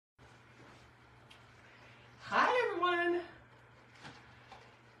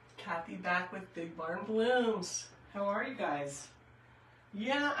Kathy back with Big Barn Blooms. How are you guys?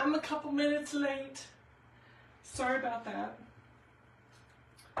 Yeah, I'm a couple minutes late. Sorry about that.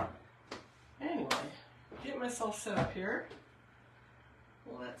 Anyway, get myself set up here.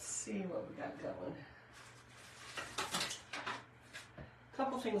 Let's see what we got going. A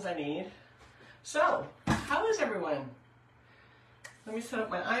couple things I need. So, how is everyone? Let me set up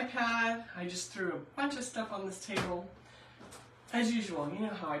my iPad. I just threw a bunch of stuff on this table. As usual, you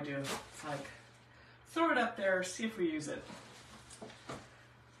know how I do. It's like, throw it up there, see if we use it.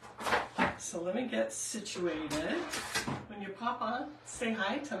 So let me get situated. When you pop on, say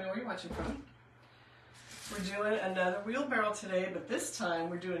hi, tell me where you're watching from. We're doing another wheelbarrow today, but this time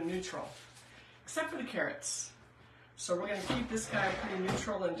we're doing neutral, except for the carrots. So we're going to keep this guy pretty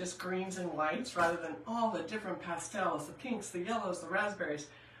neutral and just greens and whites rather than all the different pastels, the pinks, the yellows, the raspberries.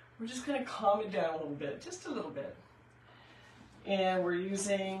 We're just going to calm it down a little bit, just a little bit. And we're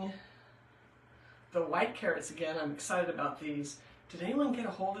using the white carrots again. I'm excited about these. Did anyone get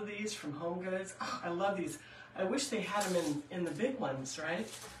a hold of these from Home Goods? Oh, I love these. I wish they had them in the big ones,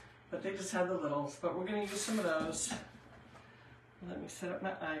 right? But they just had the littles. But we're going to use some of those. Let me set up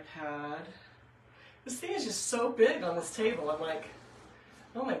my iPad. This thing is just so big on this table. I'm like,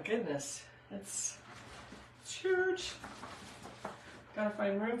 oh my goodness. It's huge. Gotta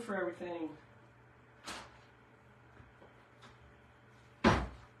find room for everything.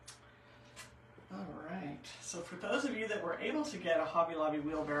 Alright, so for those of you that were able to get a Hobby Lobby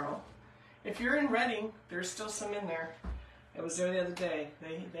wheelbarrow, if you're in Reading, there's still some in there. I was there the other day.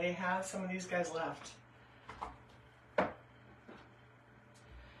 They have some of these guys left.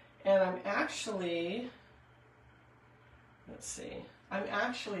 And I'm actually, let's see,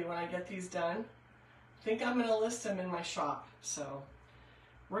 when I get these done, I think I'm going to list them in my shop. So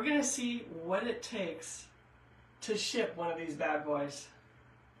we're going to see what it takes to ship one of these bad boys.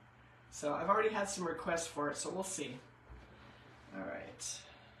 So I've already had some requests for it, so we'll see. All right.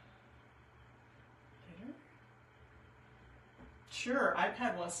 Later. Sure,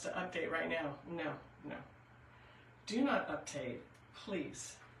 iPad wants to update right now. No. Do not update,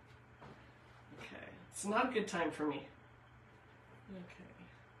 please. Okay, it's not a good time for me. Okay.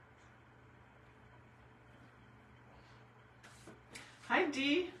 Hi,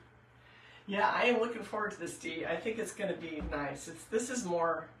 Dee. Yeah, I am looking forward to this, Dee. I think it's going to be nice. This is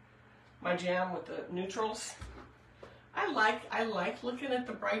more my jam with the neutrals. I like looking at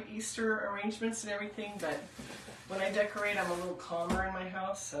the bright Easter arrangements and everything, but when I decorate, I'm a little calmer in my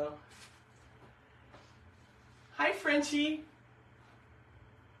house, so. Hi, Frenchie.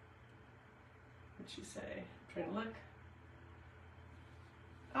 What'd she say? I'm trying to look.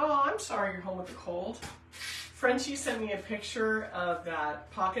 Oh, I'm sorry you're home with a cold. Frenchie sent me a picture of that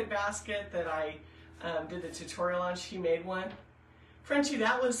pocket basket that I did the tutorial on. She made one. Frenchie,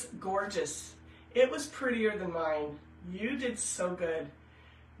 that was gorgeous. It was prettier than mine. You did so good.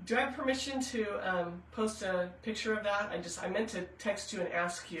 Do I have permission to post a picture of that? I meant to text you and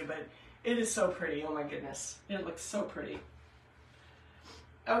ask you, but it is so pretty. Oh my goodness. It looks so pretty.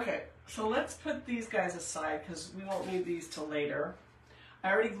 Okay, so let's put these guys aside because we won't need these till later.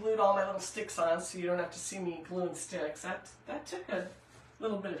 I already glued all my little sticks on so you don't have to see me gluing sticks. That took a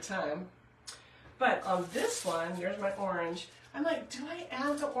little bit of time. But on this one, there's my orange. I'm like, do I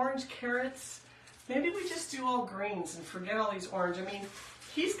add the orange carrots? Maybe we just do all greens and forget all these orange. I mean,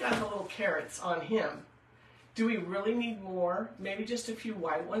 he's got the little carrots on him. Do we really need more? Maybe just a few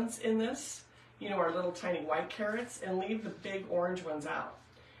white ones in this, you know, our little tiny white carrots, and leave the big orange ones out.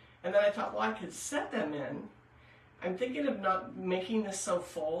 And then I thought, well, I could set them in. I'm thinking of not making this so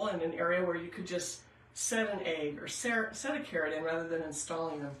full in an area where you could just set an egg or set a carrot in rather than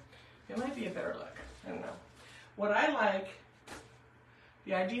installing them. It might be a better look. I don't know. What I like,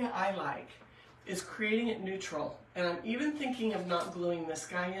 the idea I like, is creating it neutral. And I'm even thinking of not gluing this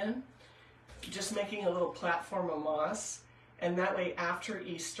guy in, just making a little platform of moss. And that way after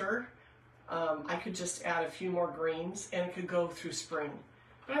Easter, I could just add a few more greens and it could go through spring.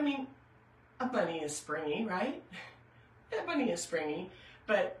 But I mean, a bunny is springy, right? A bunny is springy.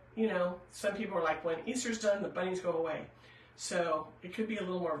 But, you know, some people are like, when Easter's done, the bunnies go away. So it could be a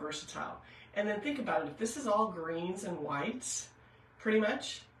little more versatile. And then think about it, if this is all greens and whites, pretty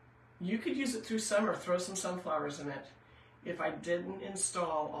much, you could use it through summer, throw some sunflowers in it. If I didn't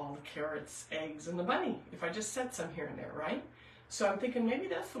install all the carrots, eggs, and the bunny, if I just set some here and there, right? So I'm thinking maybe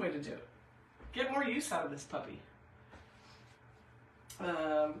that's the way to do it. Get more use out of this puppy.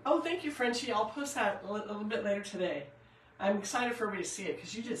 Oh, thank you, Frenchie. I'll post that a little bit later today. I'm excited for everybody to see it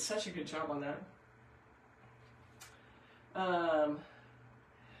because you did such a good job on that.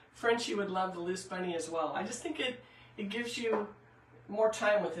 Frenchie would love the loose bunny as well. I just think it gives you more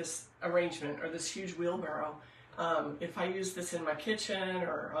time with this arrangement or this huge wheelbarrow. If I use this in my kitchen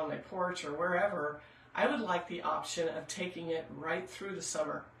or on my porch or wherever, I would like the option of taking it right through the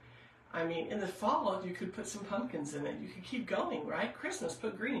summer. I mean, in the fall, you could put some pumpkins in it. You could keep going, right? Christmas,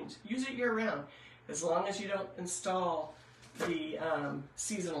 put greens. Use it year round, as long as you don't install the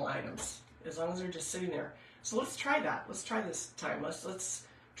seasonal items, as long as they're just sitting there. So let's try that. Let's try this time. Let's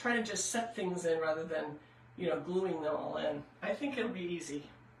try to just set things in rather than, you know, gluing them all in. I think it'll be easy.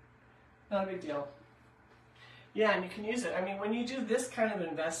 Not a big deal. Yeah, and you can use it. I mean, when you do this kind of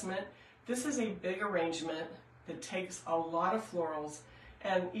investment, this is a big arrangement that takes a lot of florals,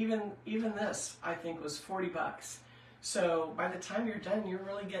 and even this, I think, was 40 bucks. So by the time you're done, you're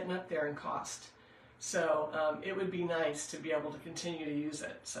really getting up there in cost. So it would be nice to be able to continue to use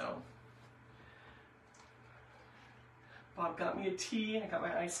it. So Bob got me a tea. I got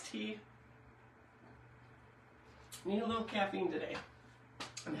my iced tea. Need a little caffeine today.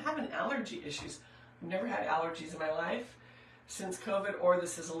 I'm having allergy issues. I've never had allergies in my life since COVID, or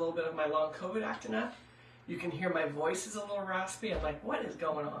this is a little bit of my long COVID acting up. You can hear my voice is a little raspy. I'm like, what is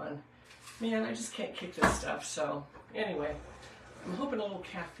going on? Man, I just can't kick this stuff. So anyway, I'm hoping a little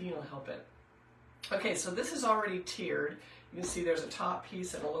caffeine will help it. Okay, so this is already tiered. You can see there's a top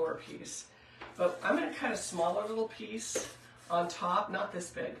piece and a lower piece. But I'm going to cut a smaller little piece on top, not this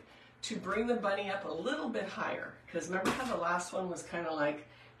big, to bring the bunny up a little bit higher. Because remember how the last one was kind of like,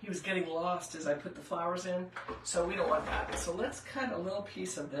 he was getting lost as I put the flowers in? So we don't want that. So let's cut a little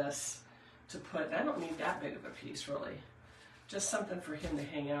piece of this to put, I don't need that big of a piece really. Just something for him to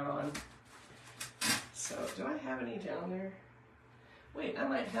hang out on. So do I have any down there? Wait, I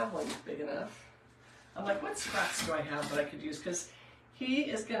might have one big enough. I'm like, what scraps do I have that I could use? Because he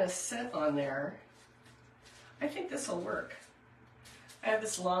is going to sit on there. I think this will work. I have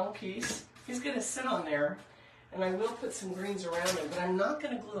this long piece. He's going to sit on there, and I will put some greens around him, but I'm not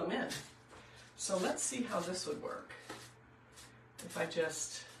going to glue them in. So let's see how this would work. If I think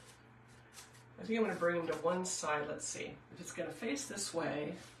I'm going to bring him to one side. Let's see. If it's going to face this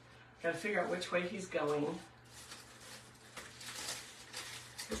way, I've got to figure out which way he's going.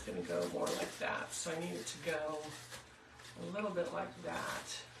 It's going to go more like that, so I need it to go a little bit like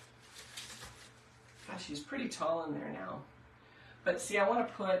that. Gosh, he's pretty tall in there now. But see, I want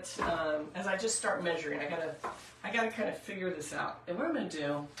to put, as I just start measuring, I gotta kind of figure this out. And what I'm going to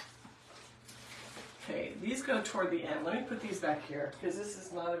do, okay, these go toward the end. Let me put these back here, because this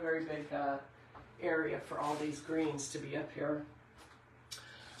is not a very big area for all these greens to be up here.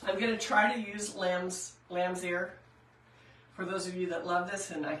 I'm going to try to use lamb's ear. For those of you that love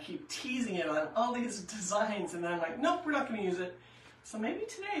this, and I keep teasing it on all these designs, and then I'm like, nope, we're not going to use it. So maybe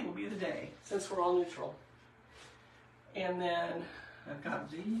today will be the day, since we're all neutral. And then I've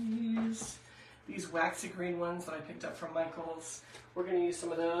got these waxy green ones that I picked up from Michael's. We're going to use some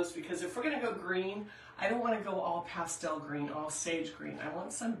of those, because if we're going to go green, I don't want to go all pastel green, all sage green. I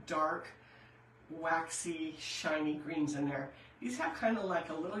want some dark, waxy, shiny greens in there. These have kind of like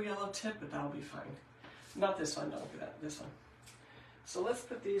a little yellow tip, but that'll be fine. Not this one, don't do that, this one. So let's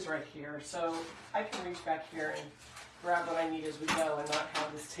put these right here. So I can reach back here and grab what I need as we go and not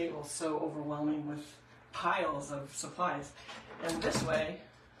have this table so overwhelming with piles of supplies. And this way,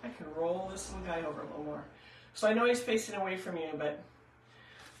 I can roll this little guy over a little more. So I know he's facing away from you, but I'm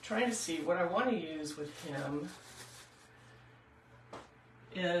trying to see what I want to use with him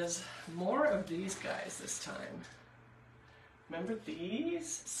is more of these guys this time. Remember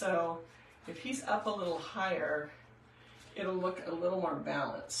these? So if he's up a little higher, it'll look a little more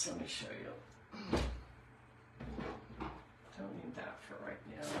balanced. Let me show you. Don't need that for right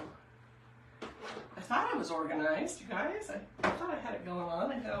now. I thought I was organized, you guys. I thought I had it going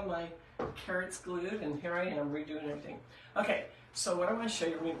on. I had all my carrots glued, and here I am redoing everything. Okay, so what I want to show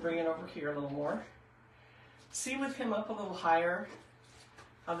you, let me bring it over here a little more. See with him up a little higher,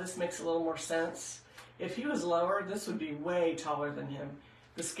 how this makes a little more sense. If he was lower, this would be way taller than him.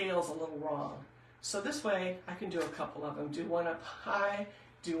 The scale's a little wrong. So this way, I can do a couple of them. Do one up high,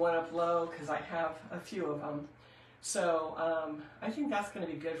 do one up low, because I have a few of them. So I think that's going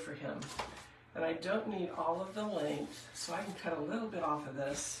to be good for him. And I don't need all of the length, so I can cut a little bit off of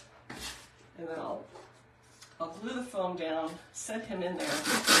this. And then I'll glue the foam down, set him in there,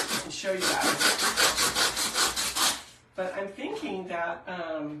 and show you guys. But I'm thinking that,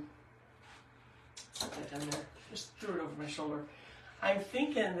 put that down there, just threw it over my shoulder. I'm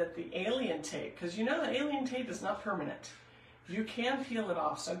thinking that the alien tape, because you know the alien tape is not permanent. You can peel it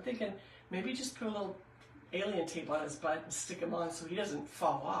off, so I'm thinking maybe just put a little alien tape on his butt and stick him on so he doesn't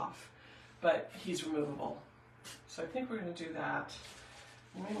fall off, but he's removable. So I think we're going to do that.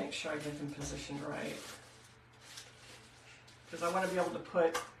 Let me make sure I get them positioned right. because I want to be able to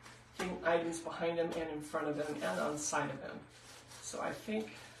put items behind him and in front of him and on the side of him. So I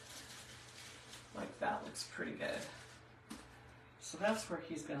think like that looks pretty good. So that's where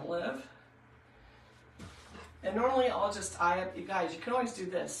he's going to live. And normally I'll just eye up, you guys, you can always do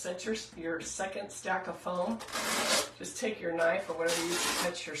this. Set your second stack of foam. Just take your knife or whatever you use to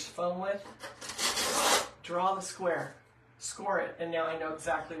cut your foam with. Draw the square. Score it. And now I know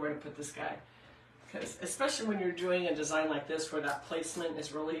exactly where to put this guy. Because especially when you're doing a design like this where that placement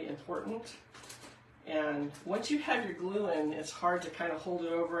is really important. And once you have your glue in, it's hard to kind of hold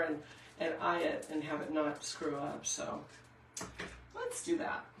it over and eye it and have it not screw up. So let's do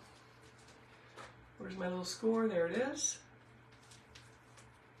that. Where's my little score? There it is.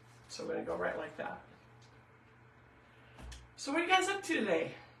 So we're going to go right like that. So what are you guys up to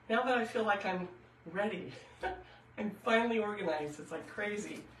today? Now that I feel like I'm ready. I'm finally organized. It's like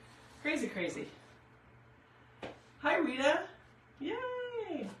crazy. Crazy, crazy. Hi, Rita.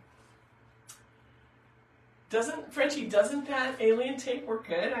 Yay. Frenchie, doesn't that alien tape work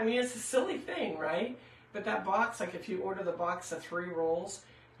good? I mean, it's a silly thing, right? But that box, like if you order the box of 3 rolls,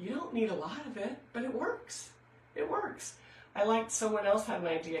 you don't need a lot of it, but it works. It works. I liked someone else had an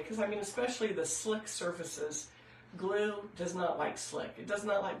idea, because I mean, especially the slick surfaces, glue does not like slick. It does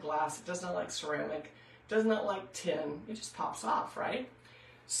not like glass. It does not like ceramic. It does not like tin. It just pops off, right?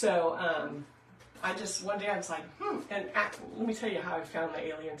 So I just, one day I was like, and let me tell you how I found the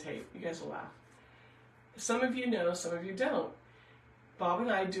alien tape. You guys will laugh. Some of you know, some of you don't. Bob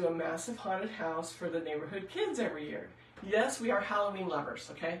and I do a massive haunted house for the neighborhood kids every year. Yes, we are Halloween lovers,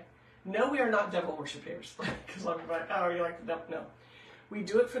 okay? No, we are not devil worshipers. Because I'm like, oh, you like the devil? No. We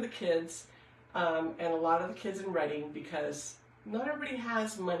do it for the kids, and a lot of the kids in Reading, because not everybody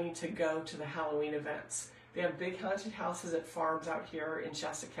has money to go to the Halloween events. They have big haunted houses at farms out here in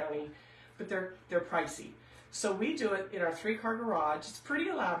Shasta County, but they're pricey. So we do it in our 3-car garage. It's pretty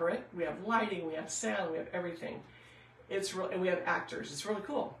elaborate. We have lighting, we have sound, we have everything. And we have actors. It's really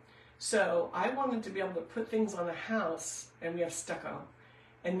cool. So I wanted to be able to put things on the house, and we have stucco,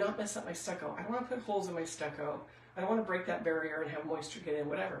 and not mess up my stucco. I don't want to put holes in my stucco. I don't want to break that barrier and have moisture get in,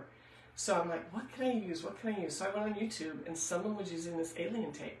 whatever. So I'm like, what can I use? What can I use? So I went on YouTube, and someone was using this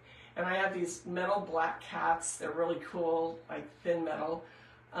alien tape. And I have these metal black cats. They're really cool, like thin metal.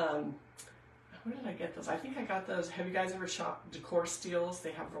 Where did I get those? I think I got those. Have you guys ever shopped Decor Steels?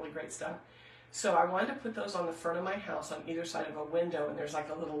 They have really great stuff. So I wanted to put those on the front of my house on either side of a window, and there's like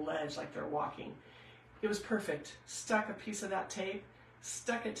a little ledge like they're walking. It was perfect. Stuck a piece of that tape,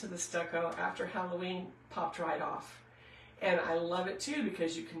 stuck it to the stucco. After Halloween, popped right off. And I love it too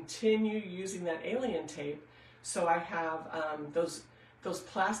because you continue using that alien tape. So I have those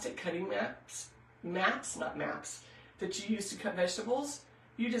plastic cutting mats, not maps, that you use to cut vegetables.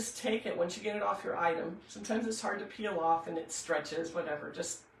 You just take it once you get it off your item. Sometimes it's hard to peel off and it stretches, whatever.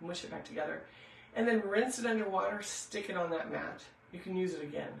 Just mush it back together. And then rinse it under water, stick it on that mat. You can use it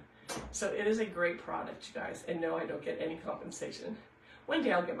again. So it is a great product, you guys. And no, I don't get any compensation. One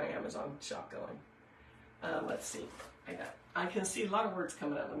day I'll get my Amazon shop going. Let's see. I can see a lot of words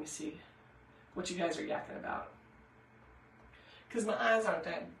coming up. Let me see what you guys are yakking about. Because my eyes aren't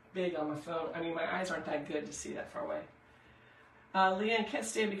that big on my phone. I mean, my eyes aren't that good to see that far away. Leanne, can't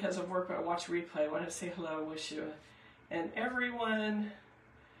stay because of work, but I watch replay. I wanted to say hello, wish you and everyone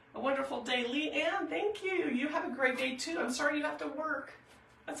a wonderful day. Leanne, thank you. You have a great day too. I'm sorry you have to work.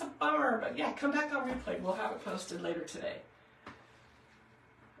 That's a bummer, but yeah, come back on replay. We'll have it posted later today.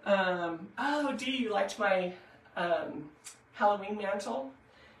 Oh, Dee, you liked my Halloween mantle?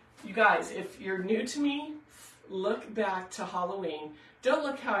 You guys, if you're new to me, look back to Halloween. Don't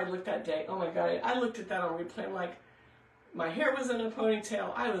look how I looked that day. Oh my God, I looked at that on replay. I'm like, my hair was in a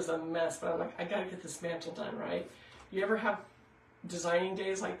ponytail. I was a mess, but I'm like, I gotta get this mantle done, right? You ever have designing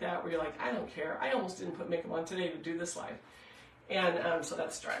days like that where you're like, I don't care. I almost didn't put makeup on today to do this live. And so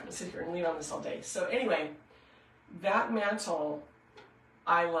that's dry. I'm gonna sit here and lean on this all day. So anyway, that mantle,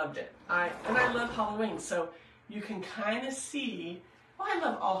 I loved it. And I love Halloween. So you can kind of see, well, I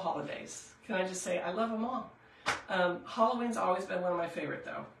love all holidays. Can I just say, I love them all. Halloween's always been one of my favorite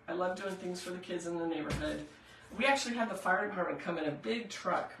though. I love doing things for the kids in the neighborhood. We actually had the fire department come in a big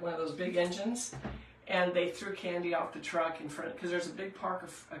truck, one of those big engines, and they threw candy off the truck in front, because there's a big park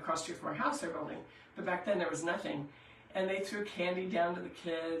across the street from our house they're building, but back then there was nothing. And they threw candy down to the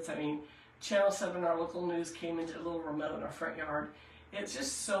kids. I mean, Channel 7, our local news, came into a little remote in our front yard. It's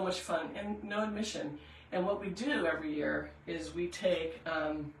just so much fun, and no admission. And what we do every year is we take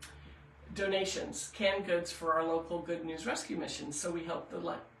donations, canned goods for our local Good News Rescue missions, so we help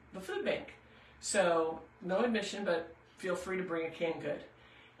the food bank. So no admission, but feel free to bring a canned good.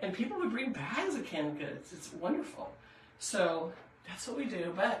 And people would bring bags of canned goods. It's wonderful. So that's what we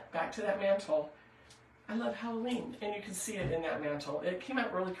do. But back to that mantle. I love Halloween, and you can see it in that mantle. It came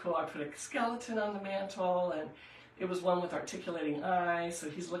out really cool. I put a skeleton on the mantle, and it was one with articulating eyes, so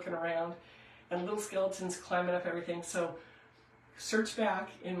he's looking around, and little skeletons climbing up everything. So search back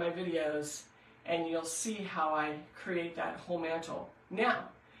in my videos, and you'll see how I create that whole mantle. Now,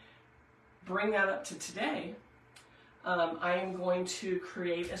 bring that up to today. I am going to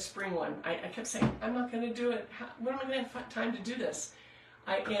create a spring one. I kept saying, I'm not going to do it. When am I going to have time to do this?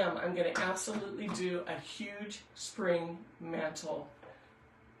 I'm going to absolutely do a huge spring mantle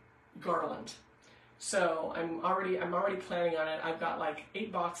garland. So I'm already planning on it. I've got like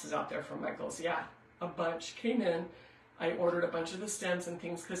 8 boxes out there from Michael's. Yeah, a bunch came in. I ordered a bunch of the stems and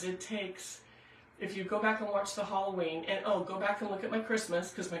things because it takes, if you go back and watch the Halloween, and oh, go back and look at my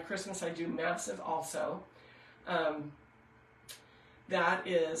Christmas, because my Christmas I do massive also. That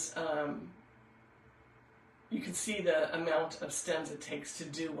is, you can see the amount of stems it takes to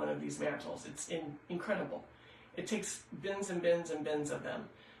do one of these mantles. It's incredible. It takes bins and bins and bins of them.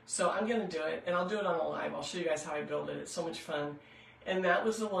 So I'm going to do it, and I'll do it on a live. I'll show you guys how I build it. It's so much fun. And that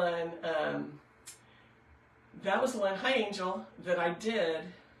was the one, Hi Angel, that I did,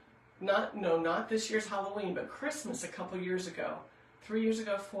 not this year's Halloween, but Christmas a couple years ago. 3 years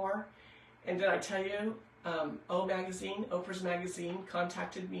ago, 4. And did I tell you, Oprah's magazine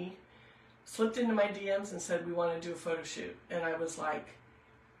contacted me, slipped into my DMs and said, we want to do a photo shoot. And I was like,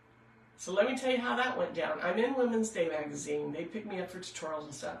 so let me tell you how that went down. I'm in Women's Day magazine. They picked me up for tutorials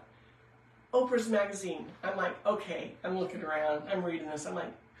and stuff. Oprah's magazine. I'm like, okay, I'm looking around, I'm reading this. I'm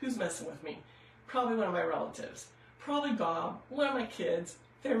like, who's messing with me? Probably one of my relatives. Probably Bob, one of my kids.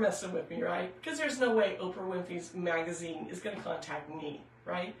 They're messing with me, right? Because there's no way Oprah Winfrey's magazine is going to contact me,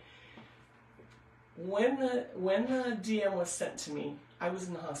 right? When the DM was sent to me, I was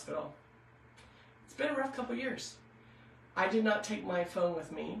in the hospital. It's been a rough couple years. I did not take my phone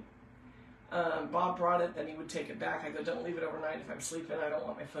with me. Bob brought it, then he would take it back. I go, don't leave it overnight if I'm sleeping. I don't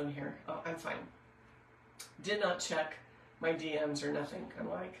want my phone here. Oh, I'm fine. Did not check my DMs or nothing. I'm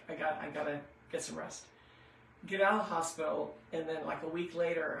like, I gotta get some rest. Get out of the hospital, and then like a week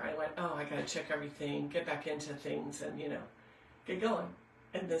later, I went, oh, I gotta check everything, get back into things, and get going.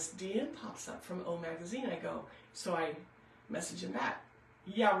 And this DM pops up from O Magazine. I go, so I message him back.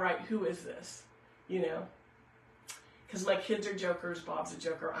 Yeah, right, who is this? Because my kids are jokers, Bob's a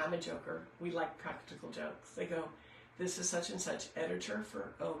joker, I'm a joker. We like practical jokes. They go, this is such and such, editor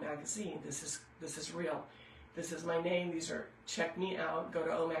for O Magazine. This is real. This is my name. These are, check me out. Go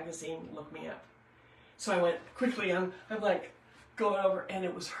to O Magazine, look me up. So I went quickly. I'm like going over, and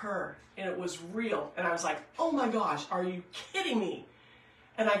it was her, and it was real. And I was like, oh my gosh, are you kidding me?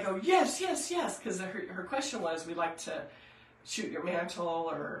 And I go, yes, yes, yes, because her question was, we'd like to shoot your mantle,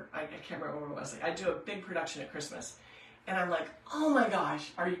 or I can't remember what it was. I do a big production at Christmas. And I'm like, oh my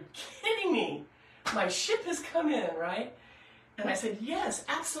gosh, are you kidding me? My ship has come in, right? And I said, yes,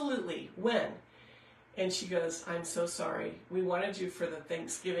 absolutely. When? And she goes, I'm so sorry. We wanted you for the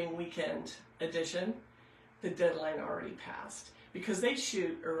Thanksgiving weekend edition. The deadline already passed. Because they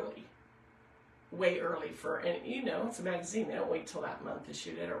shoot early. Way early and it's a magazine. They don't wait till that month to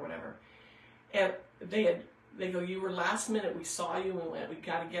shoot it or whatever. And they go, you were last minute. We saw you and we went, we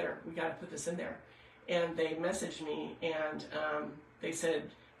got to get her. We got to put this in there. And they messaged me, and they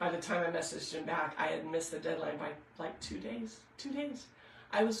said by the time I messaged him back, I had missed the deadline by like 2 days. 2 days.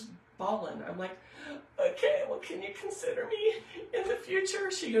 I was bawling. I'm like, okay, well, can you consider me in the future?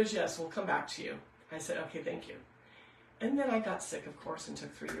 She goes, yes, we'll come back to you. I said, okay, thank you. And then I got sick, of course, and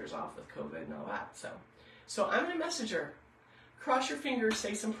took 3 years off with COVID and all that. So I'm going to message her. Cross your fingers,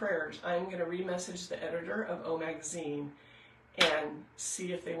 say some prayers. I'm going to re-message the editor of O Magazine and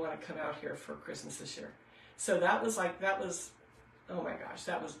see if they want to come out here for Christmas this year. So that was, oh my gosh,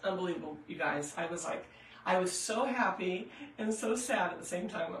 that was unbelievable, you guys. I was so happy and so sad at the same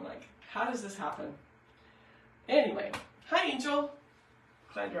time. I'm like, how does this happen? Anyway, hi Angel.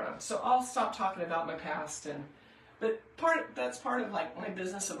 Glad you're on. So I'll stop talking about my past, but that's part of like my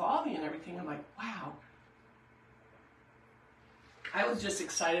business evolving and everything. I'm like, wow. I was just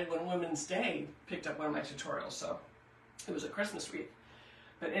excited when Women's Day picked up one of my tutorials, so it was a Christmas wreath.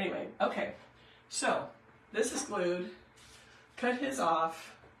 But anyway, okay. So this is glued. Cut his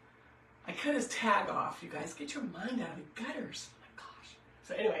off. I cut his tag off. You guys, get your mind out of the gutters. Oh my gosh.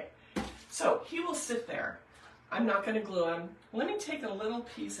 So anyway, so he will sit there. I'm not going to glue him. Let me take a little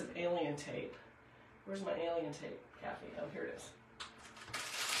piece of alien tape. Where's my alien tape, Kathy? Oh, here it is.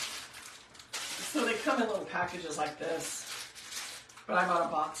 So they come in little packages like this, but I bought a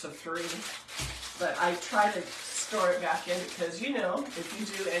box of 3. But I try to store it back in because, if you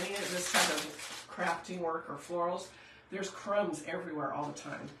do any of this type of crafting work or florals, there's crumbs everywhere all the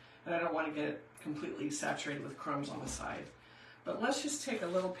time, and I don't want to get it completely saturated with crumbs on the side. But let's just take a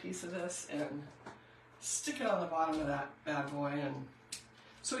little piece of this and stick it on the bottom of that bad boy, and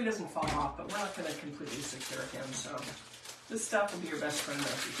so he doesn't fall off, but we're not going to completely secure him, so this stuff will be your best friend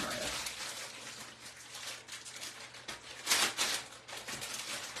as you try it.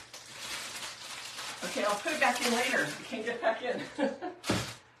 Okay, I'll put it back in later. You can't get back in.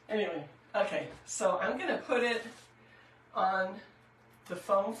 Anyway, okay, so I'm going to put it on the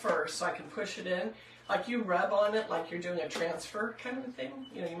foam first so I can push it in. Like you rub on it like you're doing a transfer kind of a thing.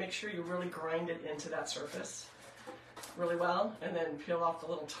 You know, you make sure you really grind it into that surface really well, and then peel off the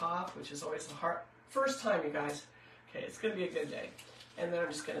little top, which is always the hard first time, you guys. Okay, it's going to be a good day. And then I'm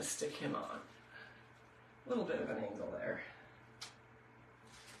just going to stick him on. A little bit of an angle there.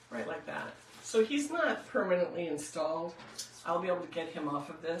 Right like that. So he's not permanently installed. I'll be able to get him off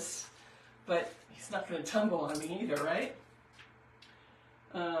of this, but he's not going to tumble on me either, right?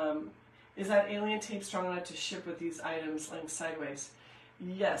 Is that alien tape strong enough to ship with these items laying sideways?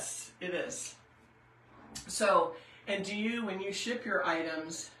 Yes, it is. So, and do you, when you ship your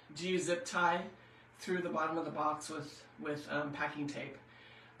items, do you zip tie through the bottom of the box with packing tape?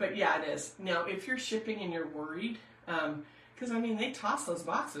 But yeah, it is. Now, if you're shipping and you're worried, because I mean, they toss those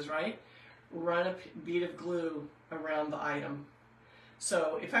boxes, right? Run a bead of glue around the item.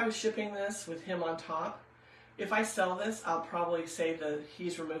 So if I was shipping this with him on top, if I sell this, I'll probably say that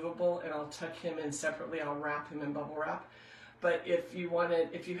he's removable and I'll tuck him in separately. I'll wrap him in bubble wrap. But if you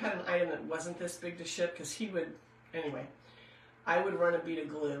had an item that wasn't this big to ship, because he would, anyway, I would run a bead of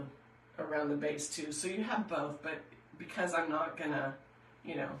glue around the base too. So you have both, but because I'm not gonna,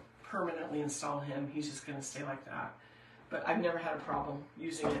 you know, permanently install him, he's just gonna stay like that. But I've never had a problem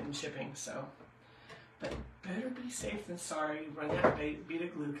using it in shipping, so. But better be safe than sorry. Run that bead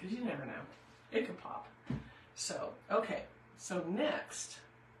of glue, because you never know. It could pop. So, okay. So next,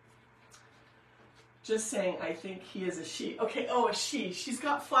 just saying, I think he is a she. Okay, oh, a she. She's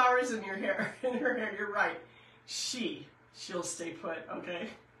got flowers in your hair, in her hair. You're right. She'll stay put, okay?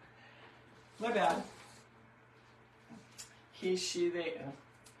 My bad. He, she, they.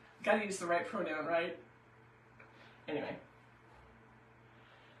 Gotta use the right pronoun, right? Anyway.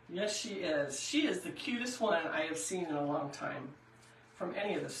 Yes, she is. She is the cutest one I have seen in a long time from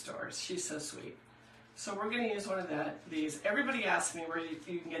any of the stores. She's so sweet. So we're going to use one of these. Everybody asks me where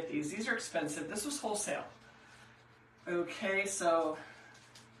you can get these. These are expensive. This was wholesale. Okay, so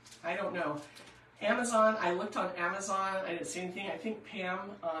I don't know. Amazon, I looked on Amazon. I didn't see anything. I think Pam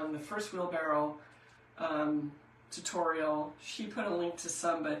on the first Wheelbarrow tutorial, she put a link to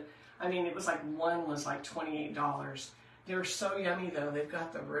some, but I mean, it was like one was like $28. They're so yummy though. They've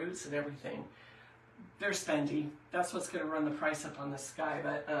got the roots and everything. They're spendy. That's what's going to run the price up on this guy,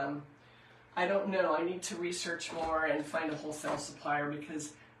 but I don't know. I need to research more and find a wholesale supplier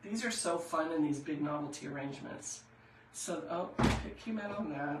because these are so fun in these big novelty arrangements. So, oh, it came out on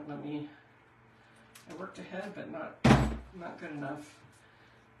that. I worked ahead, but not good enough.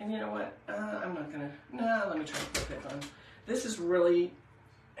 And you know what? I'm not gonna, let me try to put it on. This is really,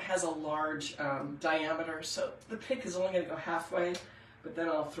 has a large diameter, so the pick is only gonna go halfway, but then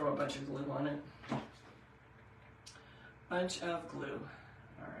I'll throw a bunch of glue on it. Bunch of glue,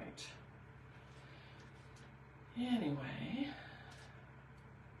 all right. Anyway.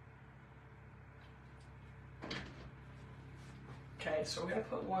 Okay, so we're gonna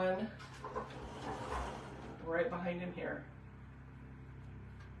put one right behind him here.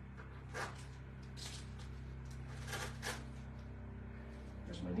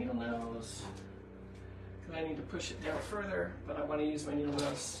 There's my needle nose, because I need to push it down further, but I want to use my needle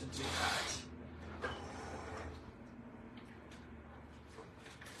nose to do that.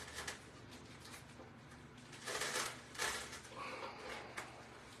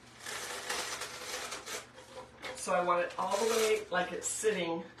 So I want it all the way like it's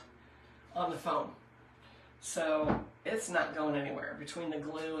sitting on the foam. So it's not going anywhere between the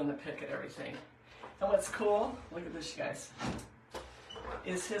glue and the pick and everything. And what's cool, look at this, you guys,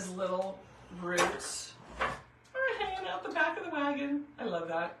 is his little roots are hanging out the back of the wagon. I love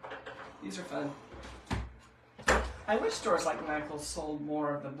that. These are fun. I wish stores like Michael's sold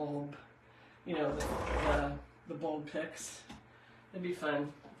more of the bulb, you know, the bulb picks. It'd be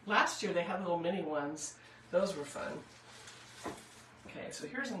fun. Last year they had little mini ones. Those were fun. Okay, so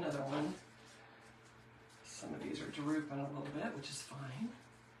here's another one. Some of these are drooping a little bit, which is fine,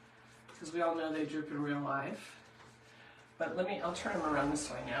 because we all know they droop in real life. But I'll turn them around this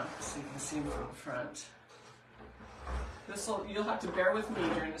way now so you can see them from the front. You'll have to bear with me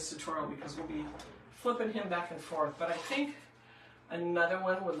during this tutorial because we'll be flipping him back and forth, but I think another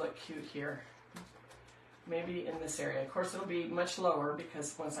one would look cute here. maybe in this area. Of course, it'll be much lower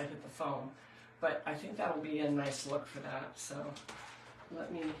because once I hit the foam, but I think that'll be a nice look for that. So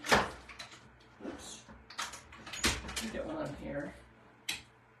let me, oops, let me get one on here.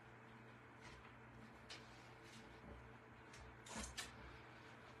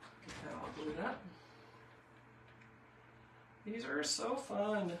 Get that all glued up. These are so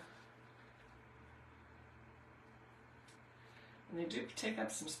fun. And they do take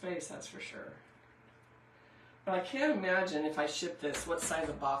up some space, that's for sure. But I can't imagine if I ship this, what size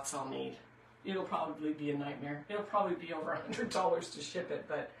of box I'll need. It'll probably be a nightmare. It'll probably be over $100 to ship it,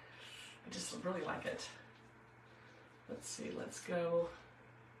 but I just really like it. Let's see, let's go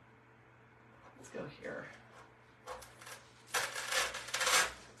here.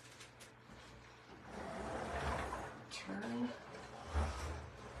 Turn.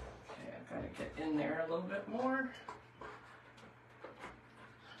 Okay, I've got to get in there a little bit more.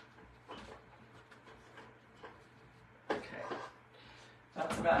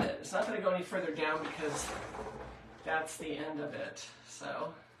 That's about it. It's not going to go any further down because that's the end of it.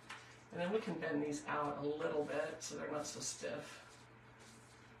 So, and then we can bend these out a little bit so they're not so stiff.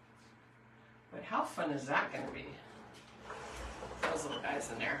 But how fun is that going to be? Those little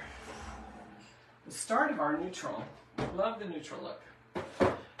guys in there. The start of our neutral. Love the neutral look.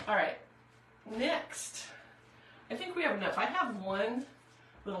 All right, next. I think we have enough. I have one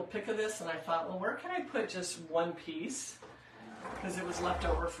little pick of this and I thought, well, where can I put just one piece? Because it was left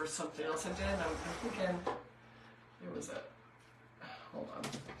over for something else I did. I'm thinking there was a, hold on,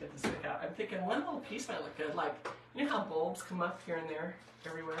 get this pick out. I'm thinking one little piece might look good. Like, you know how bulbs come up here and there,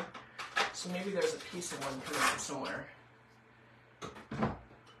 everywhere? So maybe there's a piece of one coming up somewhere.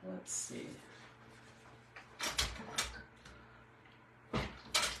 Let's see. It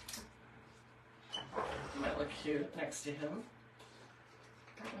might look cute next to him.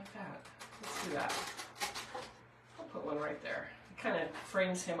 Like that. Let's do that. I'll put one right there. It kind of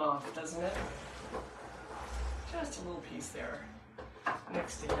frames him off, doesn't it? Just a little piece there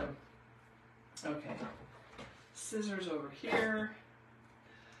next to him. Okay. Scissors over here.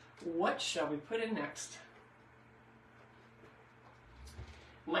 What shall we put in next?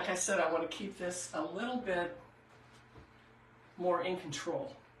 Like I said, I want to keep this a little bit more in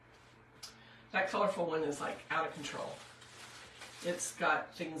control. That colorful one is like out of control. It's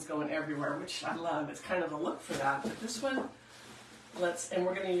got things going everywhere, which I love. It's kind of the look for that. But this one, and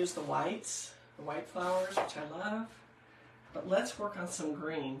we're going to use the whites, the white flowers, which I love. But let's work on some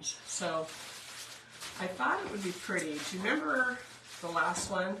greens. So I thought it would be pretty. Do you remember the last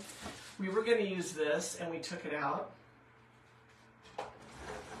one? We were going to use this, and we took it out.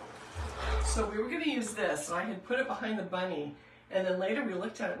 So we were going to use this, and I had put it behind the bunny. And then later we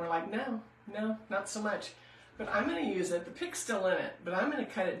looked at it, and we're like, no, not so much. But I'm going to use it. The pick's still in it, but I'm going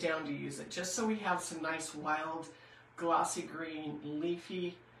to cut it down to use it, just so we have some nice, wild, glossy green,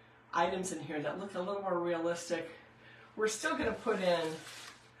 leafy items in here that look a little more realistic. We're still going to put in,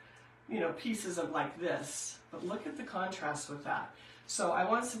 you know, pieces of like this, but look at the contrast with that. So I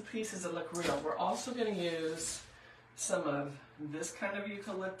want some pieces that look real. We're also going to use some of this kind of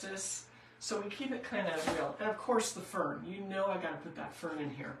eucalyptus, so we keep it kind of real. And of course the fern. You know I got to put that fern in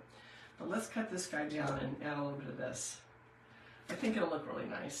here. But let's cut this guy down and add a little bit of this. I think it'll look really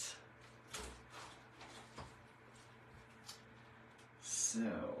nice. So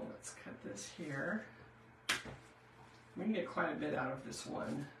let's cut this here. We can get quite a bit out of this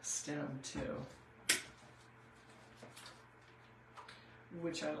one stem too,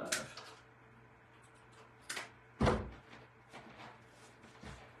 which I love.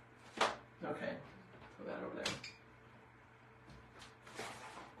 Okay, put that over there.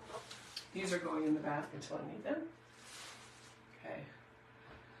 These are going in the back until I need them. Okay.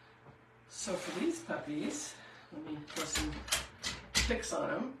 So for these puppies, let me put some picks on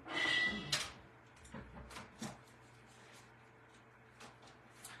them.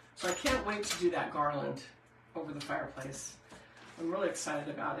 So I can't wait to do that garland over the fireplace. I'm really excited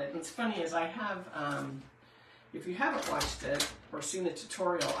about it. And what's funny is I have, if you haven't watched it or seen the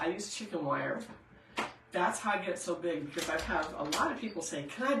tutorial, I use chicken wire. That's how I get so big, because I've had a lot of people say,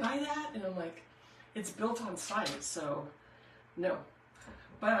 can I buy that? And I'm like, it's built on site, so no.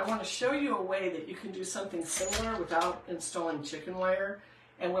 But I want to show you a way that you can do something similar without installing chicken wire.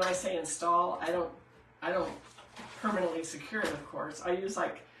 And when I say install, I don't permanently secure it, of course. I use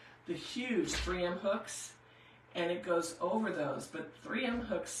like the huge 3M hooks, and it goes over those. But 3M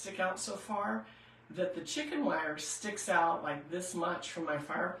hooks stick out so far that the chicken wire sticks out like this much from my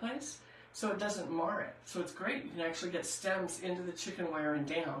fireplace, so it doesn't mar it. So it's great. You can actually get stems into the chicken wire and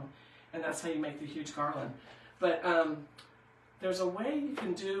down, and that's how you make the huge garland. But there's a way you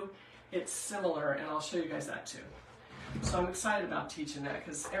can do, it's similar, and I'll show you guys that too. So I'm excited about teaching that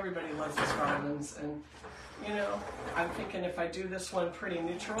because everybody loves these garlands, and you know, I'm thinking if I do this one pretty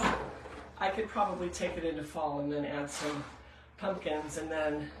neutral, I could probably take it into fall and then add some pumpkins, and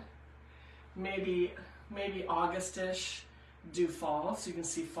then maybe August-ish do fall, so you can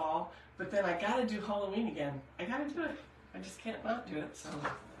see fall. But then I gotta do Halloween again. I gotta do it. I just can't not do it. So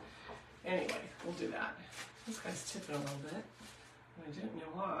anyway, we'll do that. This guy's tipping a little bit. I didn't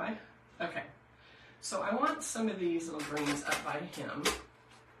know why. Okay, so I want some of these little greens up by him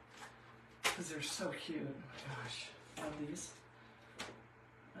because they're so cute. Oh my gosh, I love these.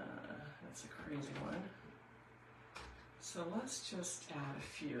 That's a crazy one. So let's just add a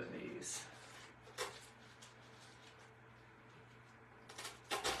few of these.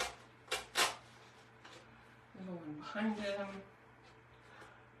 Little one behind him.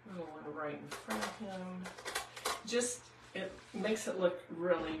 Little one right in front of him. Just, it makes it look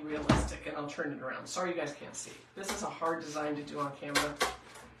really realistic, and I'll turn it around. Sorry you guys can't see. This is a hard design to do on camera.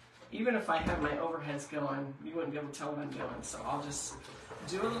 Even if I have my overheads going, you wouldn't be able to tell what I'm doing. So I'll just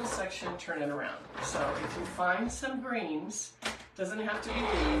do a little section, turn it around. So if you find some greens, doesn't have to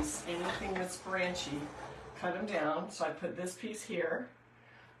be these, anything that's branchy, cut them down. So I put this piece here.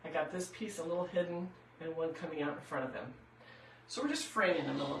 I got this piece a little hidden and one coming out in front of them. So we're just framing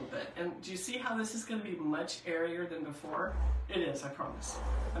them a little bit. And do you see how this is going to be much airier than before? It is, I promise.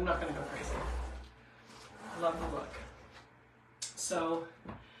 I'm not going to go crazy. I love the look. So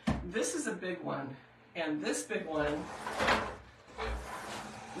this is a big one. And this big one,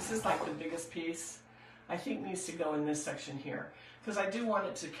 this is like the biggest piece, I think needs to go in this section here. Because I do want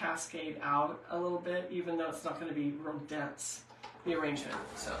it to cascade out a little bit, even though it's not going to be real dense, the arrangement.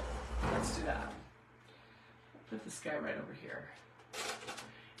 So let's do that. Put this guy right over here.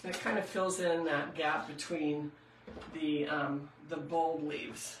 And it kind of fills in that gap between the bold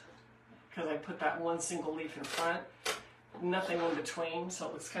leaves. Because I put that one single leaf in front, nothing in between, so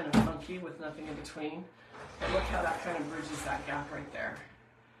it looks kind of funky with nothing in between. But look how that kind of bridges that gap right there.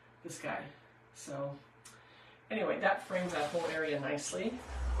 This guy. So anyway, that frames that whole area nicely.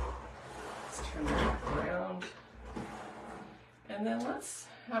 Let's turn it around. And then let's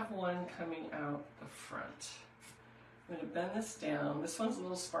have one coming out the front. I'm going to bend this down. This one's a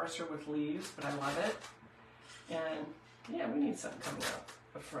little sparser with leaves, but I love it. And yeah, we need something coming out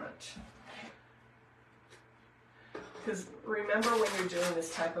the front. Because remember, when you're doing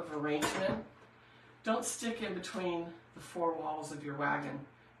this type of arrangement, don't stick in between the four walls of your wagon.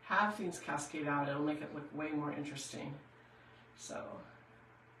 Have things cascade out. It'll make it look way more interesting. So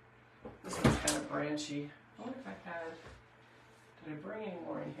this one's kind of branchy. I wonder if I had, did I bring any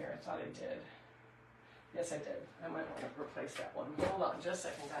more in here? I thought I did. Yes, I did. I might want to replace that one. Hold on just a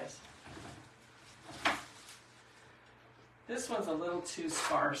second, guys. This one's a little too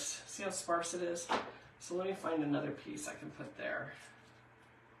sparse. See how sparse it is? So let me find another piece I can put there.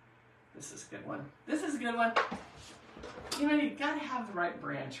 This is a good one. This is a good one. You know, you gotta have the right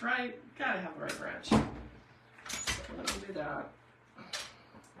branch, right? Gotta have the right branch. So let me do that.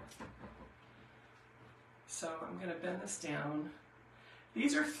 So I'm gonna bend this down.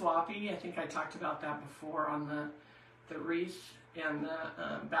 These are floppy. I think I talked about that before on the wreath and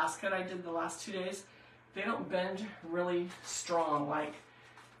the basket I did the last 2 days. They don't bend really strong. Like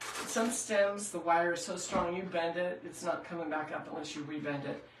some stems, the wire is so strong, you bend it, it's not coming back up unless you rebend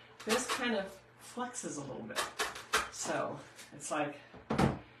it. This kind of flexes a little bit. So it's like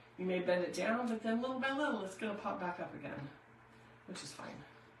you may bend it down, but then little by little it's going to pop back up again, which is fine.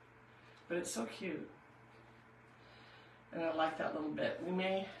 But it's so cute. And I like that little bit. We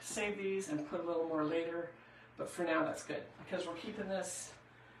may save these and put a little more later, but for now that's good because we're keeping this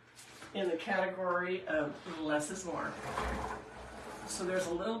in the category of less is more. So there's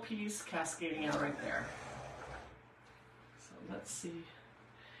a little piece cascading out right there. So let's see.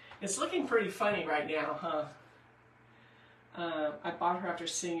 It's looking pretty funny right now, huh? I bought her after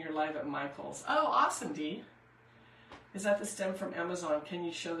seeing your live at Michael's. Oh, awesome, Dee. Is that the stem from Amazon? Can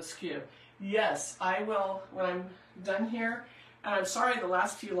you show the SKU? Yes, I will when I'm done here. And I'm sorry the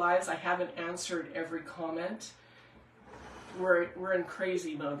last few lives I haven't answered every comment. We're in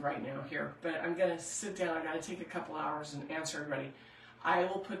crazy mode right now here, but I'm gonna sit down. I gotta take a couple hours and answer everybody. I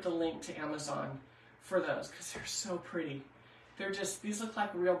will put the link to Amazon for those because they're so pretty. They're just, these look like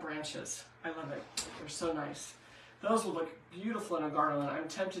real branches. I love it. They're so nice. Those will look beautiful in a garland. I'm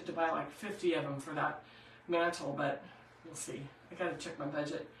tempted to buy like 50 of them for that mantle, but we'll see. I gotta check my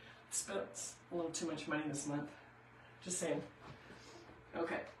budget. I spent a little too much money this month. Just saying.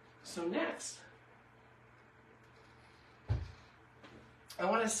 Okay, so next, I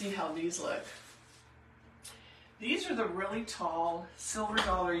want to see how these look. These are the really tall silver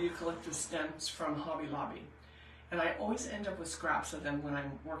dollar eucalyptus stems from Hobby Lobby. And I always end up with scraps of them when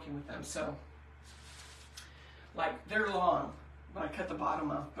I'm working with them. So, like, they're long when I cut the bottom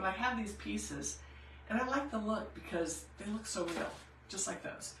off. But I have these pieces, and I like the look because they look so real, just like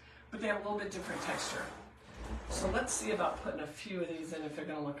those. But they have a little bit different texture. So let's see about putting a few of these in if they're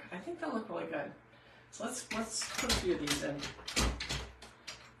gonna look, I think they'll look really good. So let's put a few of these in.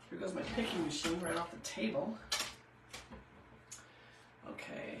 Here goes my picking machine right off the table.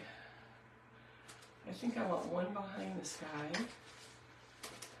 Okay. I think I want one behind this guy.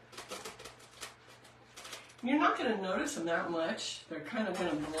 You're not going to notice them that much. They're kind of going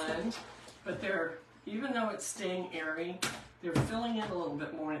to blend, but they're, even though it's staying airy, they're filling in a little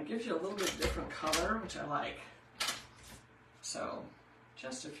bit more, and it gives you a little bit different color, which I like. So,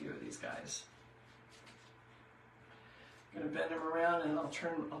 just a few of these guys. I'm going to bend them around, and I'll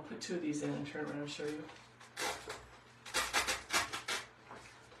put two of these in and turn around and show you.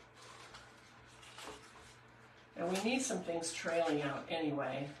 And we need some things trailing out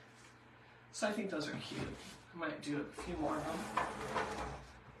anyway. So I think those are cute. I might do a few more of them.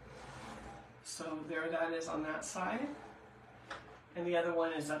 So there that is on that side. And the other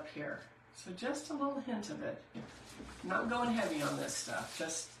one is up here. So just a little hint of it. I'm not going heavy on this stuff.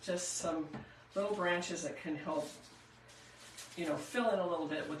 Just some little branches that can help, you know, fill in a little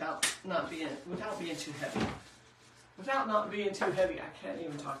bit without being too heavy. Without not being too heavy, I can't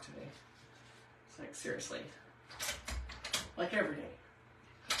even talk today. It's like, seriously. Like every day.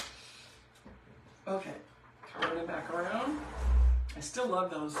 Okay, turn it back around. I still love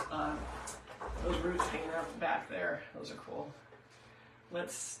those roots hanging out the back there. Those are cool.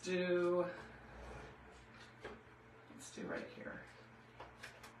 Let's do right here.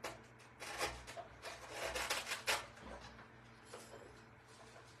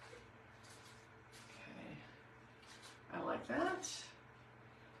 Okay, I like that.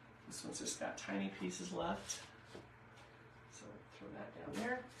 This one's just got tiny pieces left. So throw that down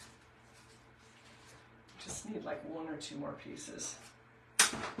there. Just need like one or two more pieces.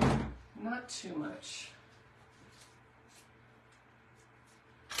 Not too much.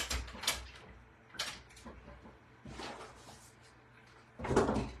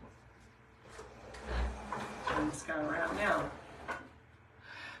 Turn this guy around now.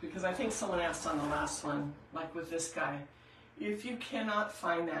 Because I think someone asked on the last one, like with this guy, if you cannot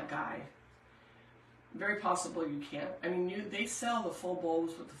find that guy, very possible you can't. I mean, they sell the full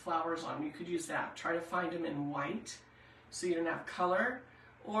bulbs with the flowers on. You could use that. Try to find them in white so you don't have color,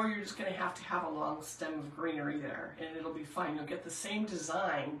 or you're just going to have a long stem of greenery there, and it'll be fine. You'll get the same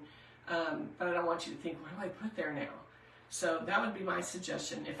design, but I don't want you to think, what do I put there now? So that would be my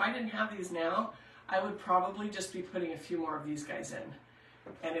suggestion. If I didn't have these now, I would probably just be putting a few more of these guys in,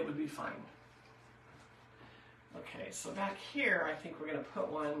 and it would be fine. Okay, so back here, I think we're going to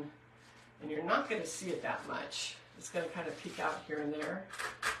put one, and you're not going to see it that much. It's going to kind of peek out here and there,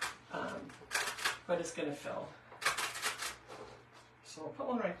 but it's going to fill. So we'll put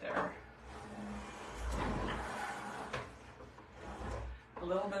one right there. A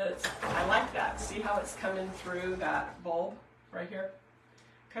little bit, I like that. See how it's coming through that bulb right here?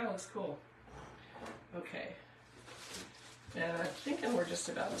 Kind of looks cool. Okay, and I'm thinking we're just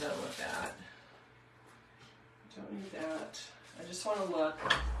about done with that. Don't need that. I just want to look,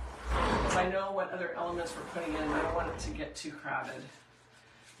 because I know what other elements we're putting in. I don't want it to get too crowded.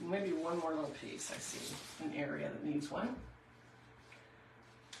 Maybe one more little piece. I see an area that needs one.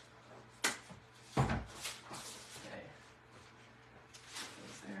 Okay.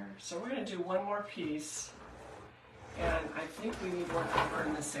 There. So we're going to do one more piece, and I think we need one over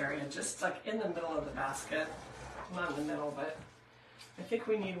in this area, just like in the middle of the basket. Not in the middle, but I think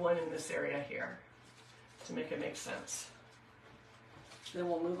we need one in this area here to make it make sense. Then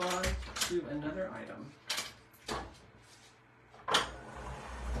we'll move on to another item.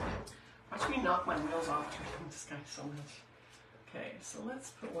 Watch me knock my wheels off turning this guy so much. Okay, so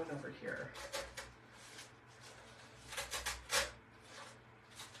let's put one over here.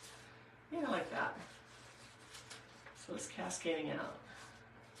 Yeah, like that. So it's cascading out.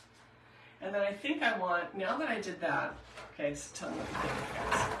 And then I think I want, now that I did that, okay, so tell me what you think,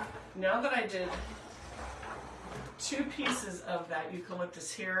 guys. Now that I did two pieces of that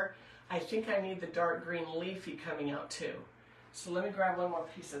eucalyptus here, I think I need the dark green leafy coming out too. So let me grab one more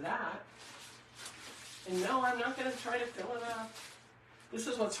piece of that. And no, I'm not going to try to fill it up. This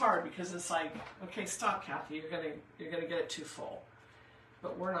is what's hard, because it's like, okay, stop, Kathy, you're gonna get it too full.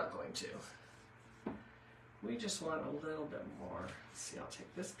 But we're not going to. We just want a little bit more. Let's see, I'll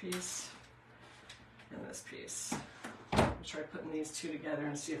take this piece and this piece. I'll try putting these two together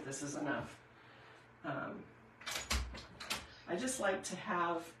and see if this is enough. I just like to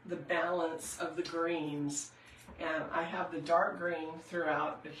have the balance of the greens, and I have the dark green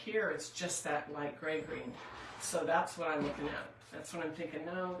throughout, but here it's just that light gray green. So that's what I'm looking at. That's what I'm thinking,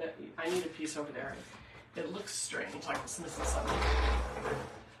 no, that I need a piece over there. It looks strange, like it's missing something.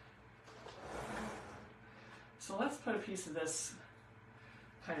 So let's put a piece of this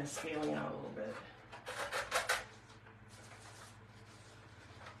kind of scaling out a little bit.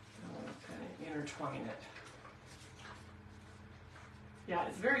 Okay, intertwine it. Yeah,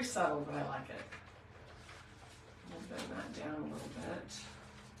 it's very subtle, but I like it. We'll bend that down a little bit.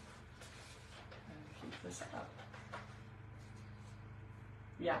 And keep this up.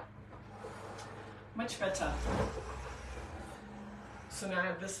 Yeah, much better. So now I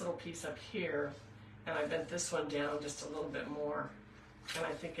have this little piece up here, and I bent this one down just a little bit more, and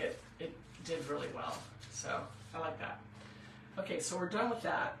I think it did really well. So I like that. Okay, so we're done with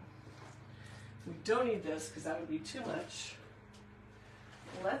that. We don't need this because that would be too much.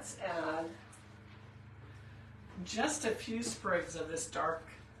 Let's add just a few sprigs of this dark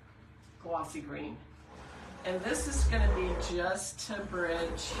glossy green. And this is going to be just to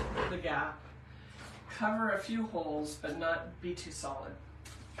bridge the gap, cover a few holes, but not be too solid.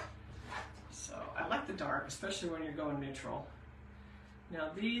 So I like the dark, especially when you're going neutral. Now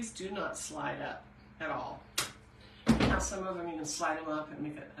these do not slide up at all. Now some of them you can slide them up and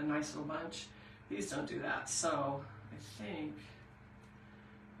make a nice little bunch. These don't do that. So I think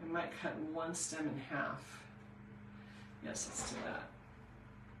I might cut one stem in half. Yes, let's do that.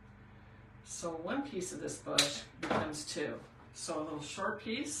 So one piece of this bush becomes two. So a little short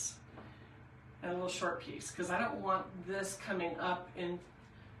piece and a little short piece, because I don't want this coming up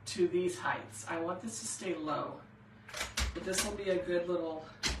into these heights. I want this to stay low. But this will be a good little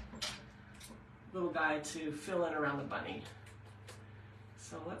guy to fill in around the bunny.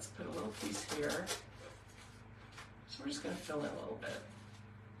 So let's put a little piece here. So we're just going to fill in a little bit.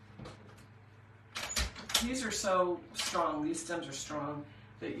 These are so strong, these stems are strong,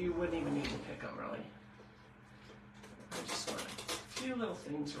 that you wouldn't even need to pick them, really. I just want a few little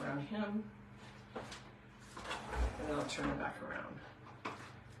things around him, and then I'll turn it back around.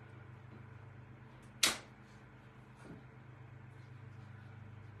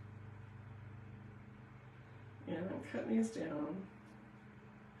 And I'm cutting these down.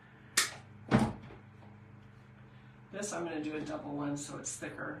 This I'm going to do a double one so it's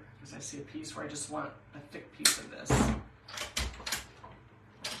thicker, because I see a piece where I just want a thick piece of this.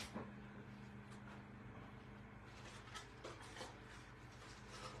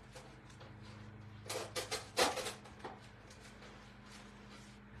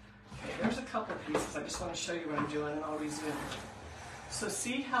 Couple pieces. I just want to show you what I'm doing, and I'll resume. So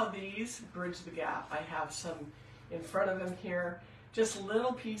see how these bridge the gap. I have some in front of them here, just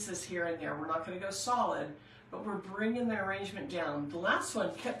little pieces here and there. We're not going to go solid, but we're bringing the arrangement down. The last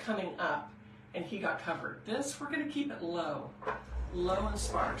one kept coming up and he got covered. This, we're going to keep it low and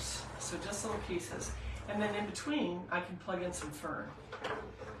sparse. So just little pieces. And then in between, I can plug in some fern.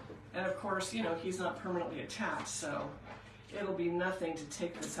 And of course, you know, he's not permanently attached, so it'll be nothing to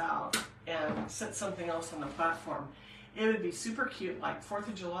take this out and set something else on the platform. It would be super cute, like 4th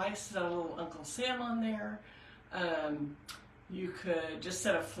of July, set a little Uncle Sam on there. You could just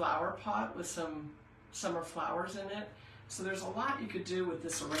set a flower pot with some summer flowers in it. So there's a lot you could do with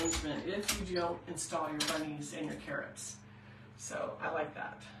this arrangement if you don't install your bunnies and your carrots. So I like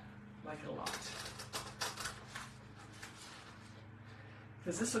that. I like it a lot.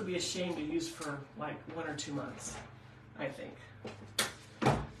 Because this would be a shame to use for like 1 or 2 months, I think.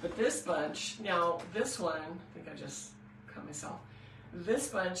 But this bunch, now this one, I think I just cut myself. This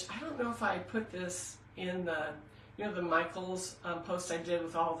bunch, I don't know if I put this in the, you know, the Michaels post I did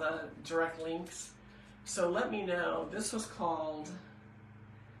with all the direct links. So let me know. This was called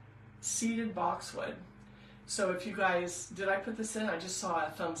Seeded Boxwood. So if you guys, did I put this in? I just saw a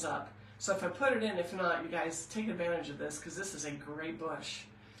thumbs up. So if I put it in, if not, you guys take advantage of this, because this is a great bush.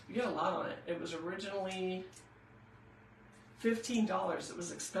 You get a lot on it. It was originally $15. It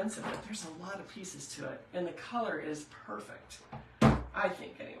was expensive, but there's a lot of pieces to it. And the color is perfect, I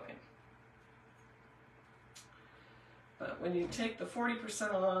think, anyway. But when you take the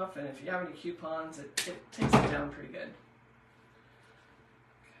 40% off, and if you have any coupons, it takes it down pretty good.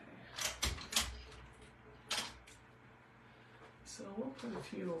 Okay. So we'll put a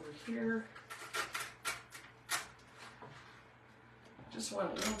few over here. Just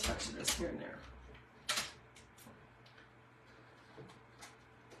want a little touch of this here and there.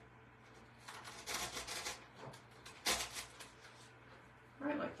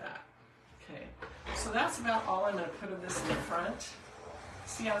 Right like that. Okay, so that's about all I'm going to put of this in the front.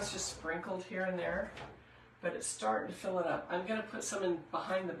 See how it's just sprinkled here and there? but it's starting to fill it up. I'm going to put some in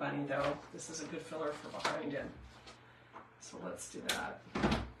behind the bunny though. This is a good filler for behind him. So let's do that.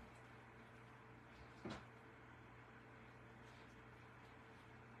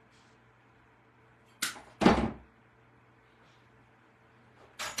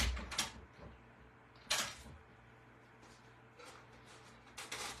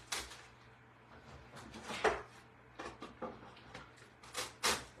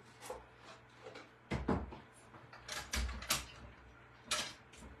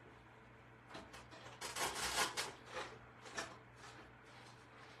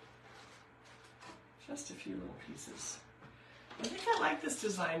 Just a few little pieces. I think I like this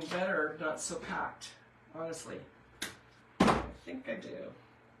design better, not so packed, honestly. I think I do.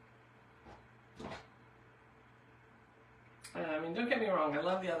 I mean, don't get me wrong, I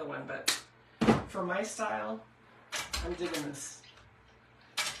love the other one, but for my style, I'm digging this.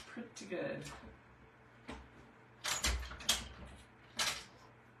 Pretty good.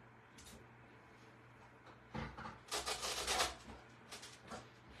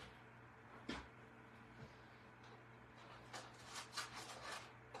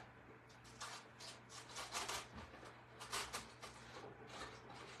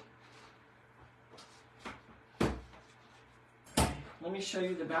 Let me show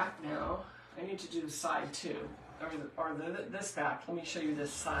you the back now. I need to do the side too, or this back. Let me show you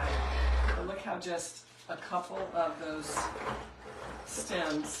this side. But look how just a couple of those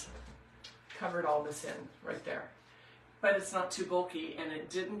stems covered all this in right there. But it's not too bulky and it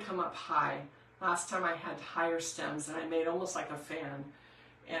didn't come up high. Last time I had higher stems and I made almost like a fan.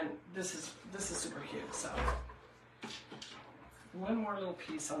 And this is super cute. So one more little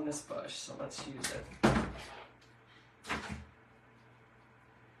piece on this bush, so let's use it.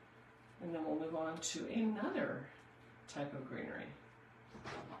 And then we'll move on to another type of greenery.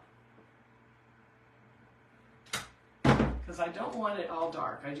 Because I don't want it all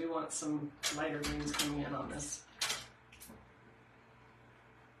dark. I do want some lighter greens coming in on this.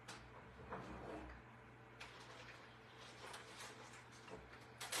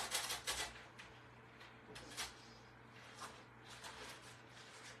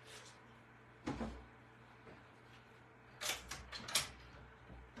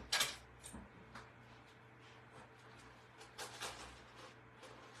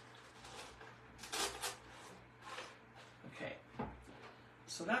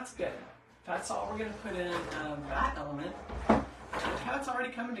 So that's good. That's all we're going to put in that element. Look how it's already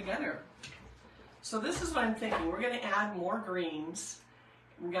coming together. So this is what I'm thinking. We're going to add more greens.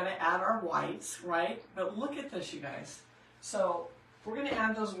 We're going to add our whites, right? But look at this, you guys. So we're going to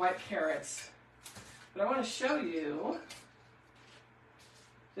add those white carrots. But I want to show you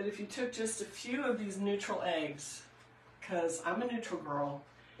that if you took just a few of these neutral eggs, because I'm a neutral girl,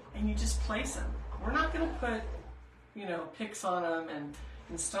 and you just place them. We're not going to put, you know, picks on them and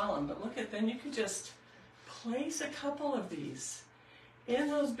install them, but look at, then you can just place a couple of these in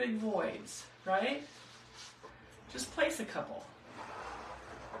those big voids, right? Just place a couple.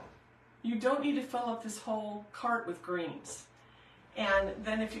 You don't need to fill up this whole cart with greens. And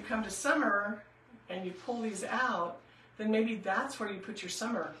then if you come to summer and you pull these out, then maybe that's where you put your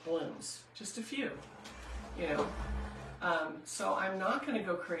summer blooms, just a few, you know. So I'm not going to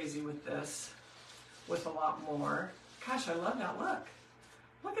go crazy with this with a lot more. Gosh, I love that look.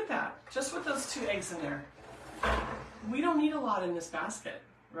 Look at that, just with those 2 eggs in there. We don't need a lot in this basket,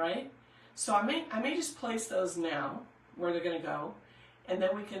 right? So I may just place those now where they're going to go, and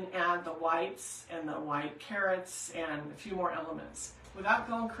then we can add the whites and the white carrots and a few more elements without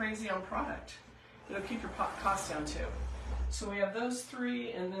going crazy on product. It'll keep your cost down too. So we have those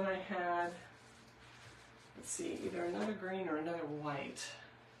 3, and then I had, let's see, either another green or another white.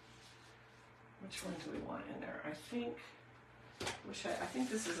 Which one do we want in there? I think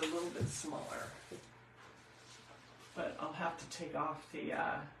this is a little bit smaller, but I'll have to take off the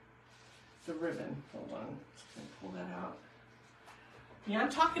ribbon. Hold on, just gonna pull that out. Yeah, I'm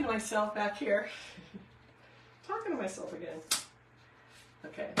talking to myself back here. Talking to myself again.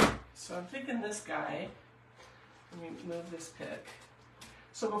 Okay, so I'm thinking this guy. Let me move this pick.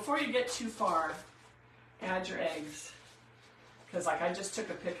 So before you get too far, add your eggs. Because like I just took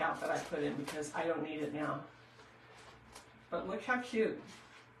a pick out that I put in because I don't need it now. But look how cute.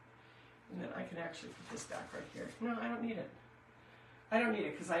 And then I can actually put this back right here. No, I don't need it. I don't need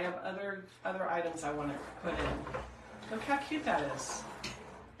it because I have other items I want to put in. Look how cute that is.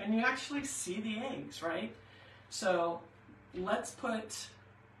 And you actually see the eggs, right? So let's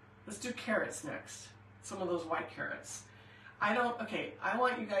do carrots next. Some of those white carrots. I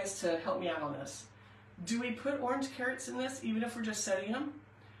want you guys to help me out on this. Do we put orange carrots in this even if we're just setting them?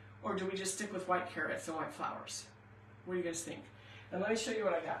 Or do we just stick with white carrots and white flowers? What do you guys think? And let me show you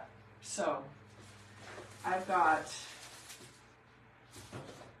what I got. So, I've got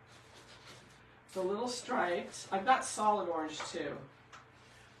the little striped, I've got solid orange too,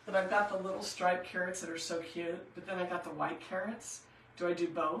 but I've got the little striped carrots that are so cute, but then I got the white carrots. Do I do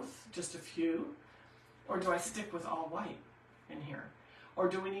both, just a few, or do I stick with all white in here? Or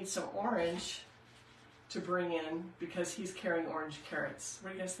do we need some orange to bring in because he's carrying orange carrots?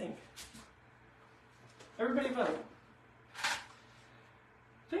 What do you guys think? Everybody vote.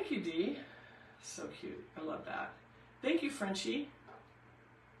 Thank you, Dee. So cute. I love that. Thank you, Frenchie.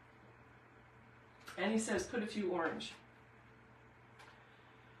 And he says, put a few orange.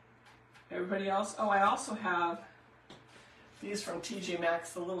 Everybody else? Oh, I also have these from TJ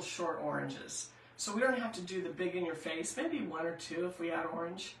Maxx, the little short oranges. So we don't have to do the big in your face. Maybe one or two if we add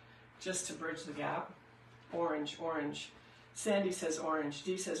orange, just to bridge the gap. Orange, orange. Sandy says orange.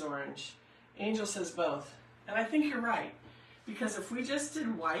 Dee says orange. Angel says both. And I think you're right. Because if we just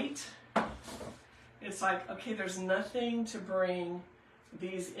did white, it's like, okay, there's nothing to bring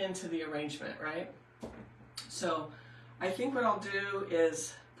these into the arrangement, right? So I think what I'll do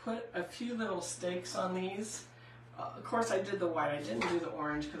is put a few little stakes on these. Of course, I did the white. I didn't do the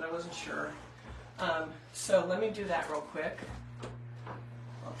orange because I wasn't sure. So let me do that real quick.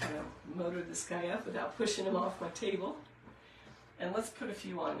 I'll kind of motor this guy up without pushing him off my table. And let's put a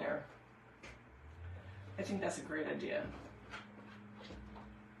few on there. I think that's a great idea.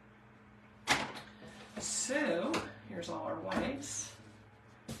 So, here's all our whites.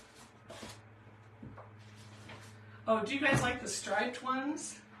 Oh, do you guys like the striped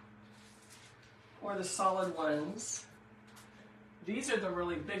ones? Or the solid ones? These are the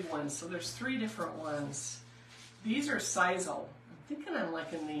really big ones, so there's 3 different ones. These are sisal. I'm thinking I'm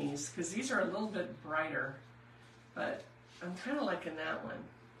liking these, because these are a little bit brighter. But I'm kind of liking that one.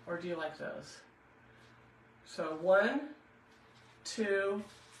 Or do you like those? So 1, 2,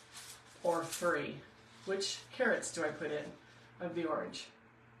 or 3. Which carrots do I put in of the orange?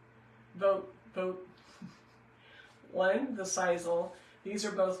 Vote, vote. 1, the sisal. These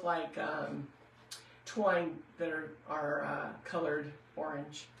are both like twine that are colored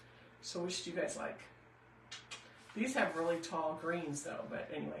orange. So which do you guys like? These have really tall greens though, but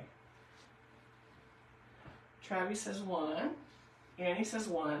anyway. Travis says 1. Annie says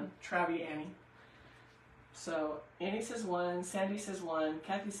 1. Travi, Annie. So Annie says 1. Sandy says 1.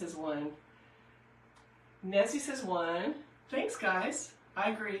 Kathy says 1. Nancy says 1. Thanks, guys.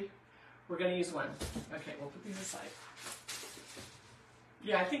 I agree. We're going to use 1. Okay, we'll put these aside.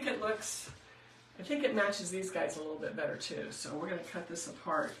 Yeah, I think it matches these guys a little bit better too. So we're going to cut this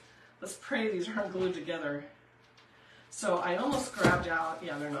apart. Let's pray these aren't glued together. So I almost grabbed out,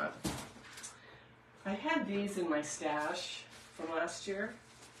 yeah, they're not. I had these in my stash from last year.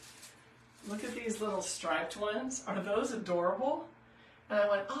 Look at these little striped ones. Are those adorable? And I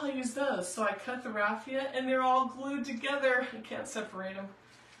went, oh, I'll use those. So I cut the raffia, and they're all glued together. I can't separate them.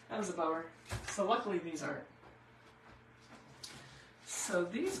 That was a bummer. So luckily these aren't. So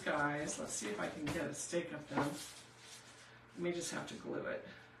these guys, let's see if I can get a stake of them. I may just have to glue it.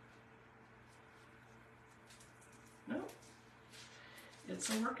 Nope. It's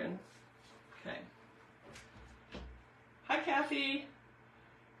a working. Okay. Hi, Kathy.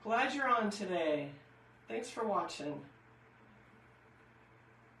 Glad you're on today. Thanks for watching.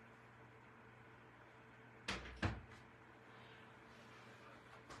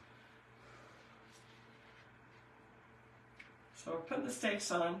 So we're putting the stakes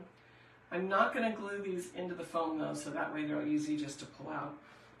on. I'm not going to glue these into the foam though, so that way they're easy just to pull out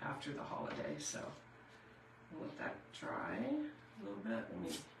after the holiday. So I'll let that dry a little bit.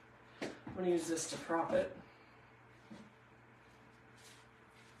 I'm going to use this to prop it.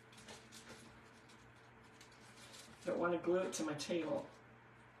 Don't want to glue it to my table.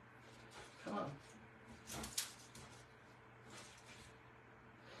 Come on.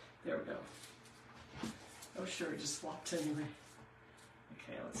 There we go. Oh sure, it just flopped anyway.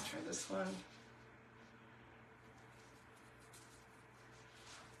 Okay, let's try this one.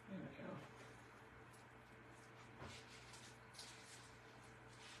 There we go.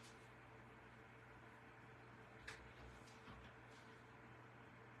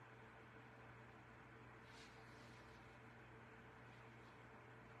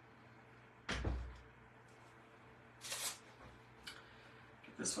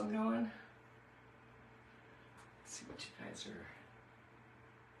 Get this one going. Let's see what you guys are.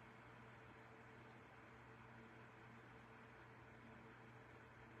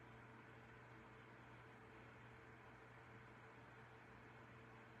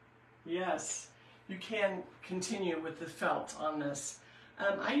 Yes, you can continue with the felt on this.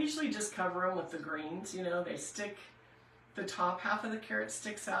 I usually just cover them with the greens. You know, they stick, the top half of the carrot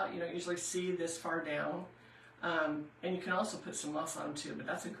sticks out. You don't usually see this far down. And you can also put some moss on them too, but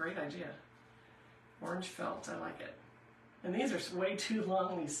that's a great idea. Orange felt, I like it. And these are way too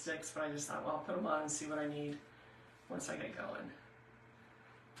long, these sticks, but I just thought, well, I'll put them on and see what I need once I get going.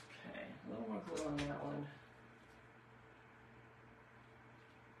 Okay, a little more glue on that one.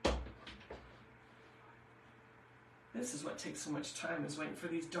 This is what takes so much time, is waiting for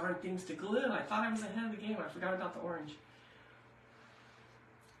these darn things to glue. I thought I was ahead of the game. I forgot about the orange.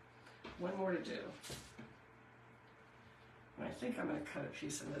 One more to do. And I think I'm going to cut a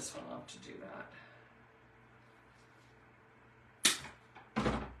piece of this one off to do that.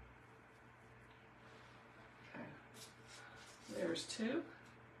 Okay. There's two.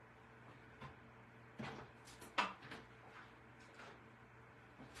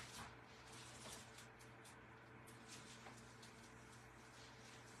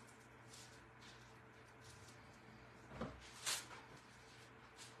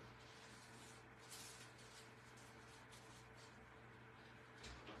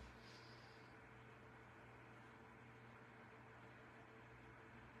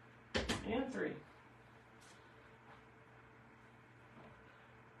 And three.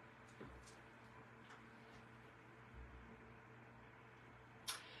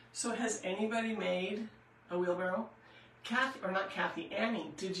 So has anybody made a wheelbarrow? Kathy, or not Kathy,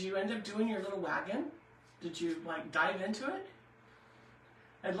 Annie, did you end up doing your little wagon? Did you like dive into it?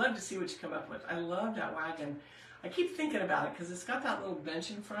 I'd love to see what you come up with. I love that wagon. I keep thinking about it because it's got that little bench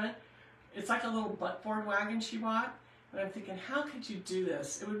in front. It's like a little buttboard wagon she bought. And I'm thinking, how could you do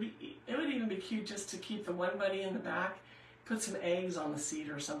this? It would even be cute just to keep the one buddy in the back, put some eggs on the seat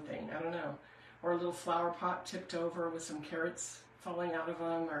or something. I don't know. Or a little flower pot tipped over with some carrots falling out of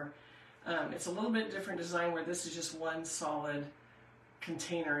them. Or it's a little bit different design where this is just one solid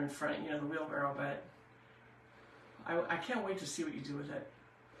container in front, you know, the wheelbarrow. But I can't wait to see what you do with it.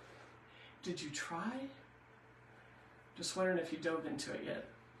 Did you try? Just wondering if you dove into it yet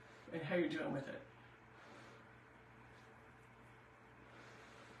and how you're doing with it.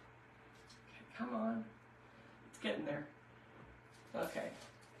 Come on, it's getting there. Okay,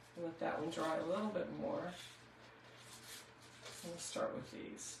 let that one dry a little bit more. We'll start with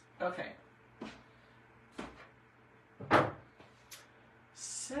these. Okay.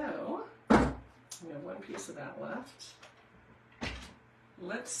 So, we have one piece of that left.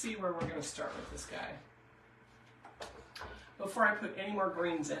 Let's see where we're going to start with this guy. Before I put any more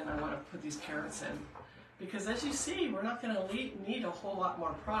greens in, I want to put these carrots in. Because as you see, we're not going to need a whole lot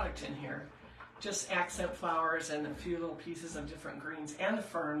more product in here. Just accent flowers and a few little pieces of different greens and the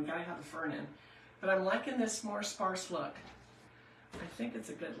fern. You gotta have the fern in. But I'm liking this more sparse look. I think it's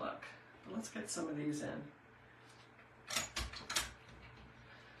a good look. But let's get some of these in.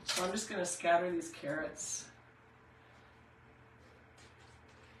 So I'm just gonna scatter these carrots.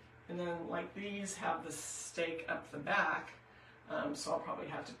 And then like these have the stake up the back. So I'll probably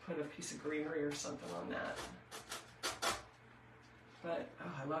have to put a piece of greenery or something on that. But,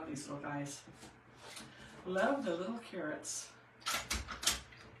 oh, I love these little guys. Love the little carrots.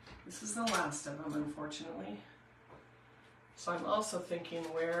 This is the last of them, unfortunately. So I'm also thinking,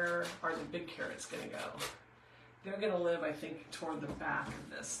 where are the big carrots going to go? They're going to live, I think, toward the back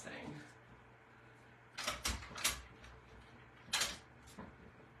of this thing.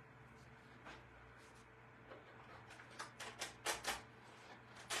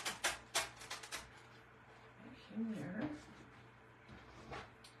 In there.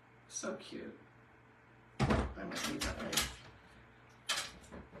 So cute. I might need that knife.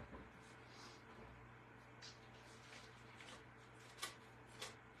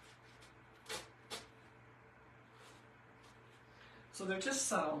 So they're just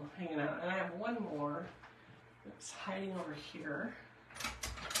subtle, hanging out. And I have one more that's hiding over here.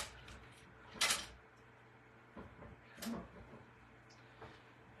 And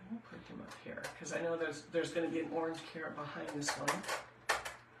we'll put him up here, because I know there's going to be an orange carrot behind this one.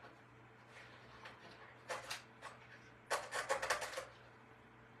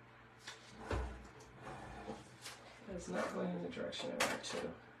 It's not going in the direction I want it to.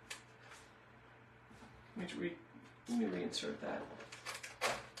 Let me reinsert that.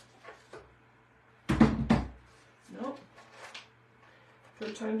 Nope.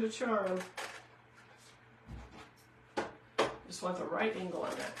 Third time to charm. Just want the right angle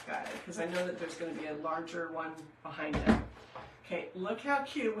on that guy, because I know that there's going to be a larger one behind him. Okay, look how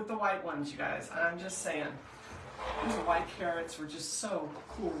cute with the white ones, you guys. I'm just saying. These white carrots were just so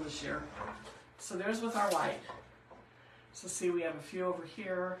cool this year. So there's with our white. So see, we have a few over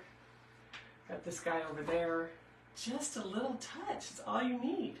here. Got this guy over there. Just a little touch, it's all you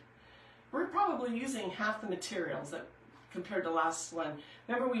need. We're probably using half the materials that compared to last one.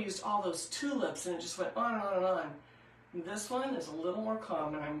 Remember we used all those tulips and it just went on and on and on. This one is a little more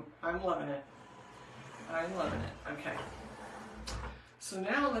calm and I'm loving it. I'm loving it. Okay. So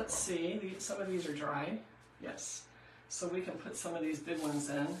now let's see, some of these are dry. Yes. So we can put some of these big ones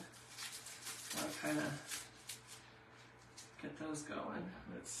in. I'll kind of get those going.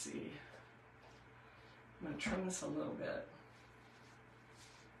 Let's see. I'm going to trim this a little bit.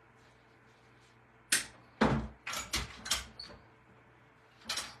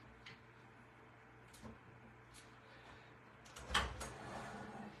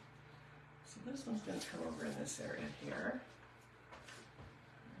 So this one's going to come over in this area here.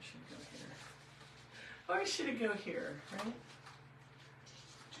 Or should it go here? Or should it go here, right?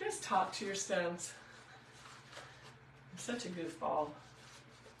 Just talk to your stems. I'm such a goofball.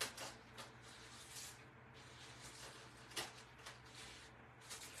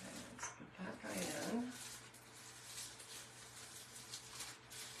 Okay, let's put that guy in.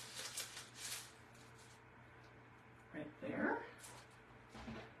 Right there.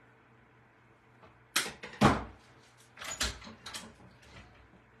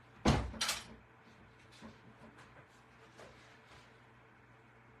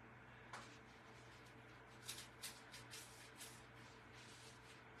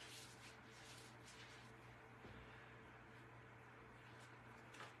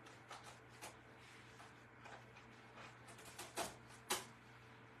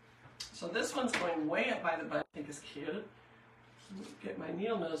 So this one's going way up by the butt. I think is cute. Get my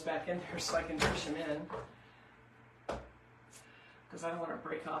needle nose back in there so I can push him in. Because I don't want to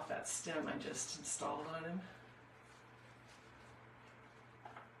break off that stem I just installed on him.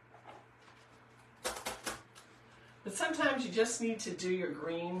 But sometimes you just need to do your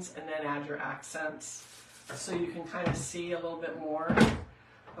greens and then add your accents so you can kind of see a little bit more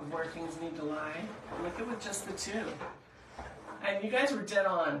of where things need to lie. Look at with just the two. And you guys were dead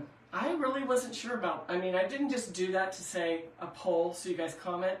on. I really wasn't sure about, I mean, I didn't just do that to say a poll so you guys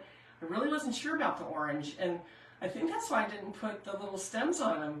comment. I really wasn't sure about the orange. And I think that's why I didn't put the little stems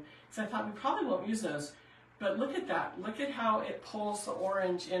on them, because I thought we probably won't use those. But look at that. Look at how it pulls the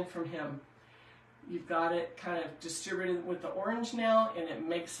orange in from him. You've got it kind of distributed with the orange now, and it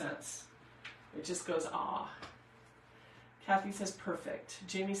makes sense. It just goes, ah. Kathy says perfect.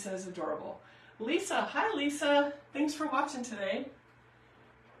 Jamie says adorable. Lisa, hi Lisa. Thanks for watching today.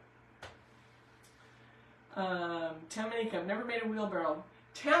 Tamanika, I've never made a wheelbarrow.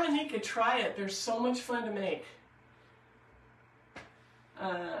 Tamanika, try it. They're so much fun to make.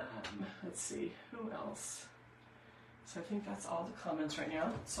 Let's see, who else? So I think that's all the comments right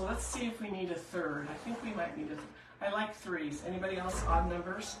now. So let's see if we need a third. I think we might need a, I like threes. Anybody else odd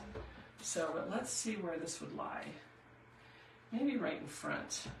numbers? So, but let's see where this would lie. Maybe right in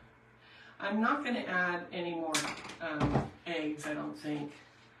front. I'm not going to add any more eggs, I don't think.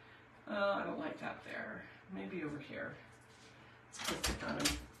 I don't like that there. Maybe over here. Let's put it on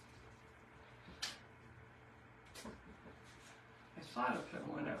him. I thought I put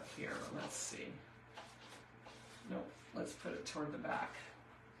one up here, but let's see. Nope, let's put it toward the back.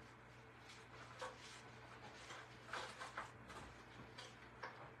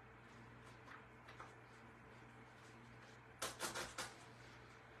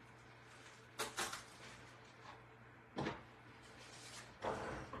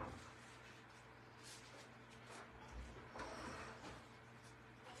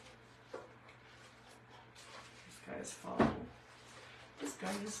 Is falling. This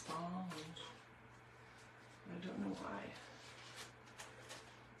guy is falling. I don't know why.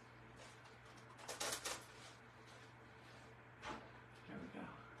 There we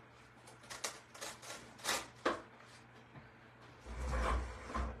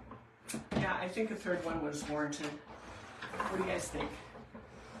go. Yeah, I think a third one was warranted. What do you guys think?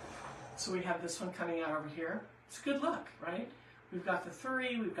 So we have this one coming out over here. It's a good look, right? We've got the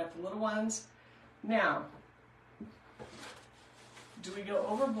three, we've got the little ones. Now, do we go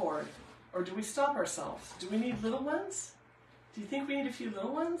overboard or do we stop ourselves? Do we need little ones? Do you think we need a few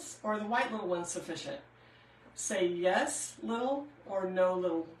little ones, or are the white little ones sufficient? Say yes little or no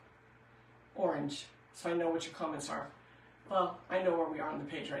little orange so I know what your comments are. Well, I know where we are on the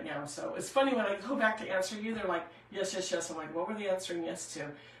page right now, so it's funny when I go back to answer you, they're like, yes, yes, yes. I'm like, what were they answering yes to?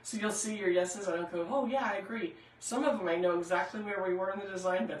 So you'll see your yeses, I don't go, oh yeah, I agree. Some of them I know exactly where we were in the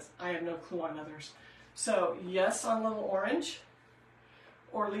design, but I have no clue on others. So yes on little orange,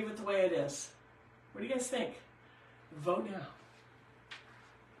 or leave it the way it is. What do you guys think? Vote now.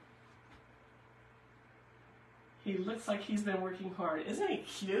 He looks like he's been working hard. Isn't he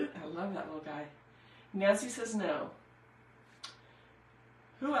cute? I love that little guy. Nancy says no.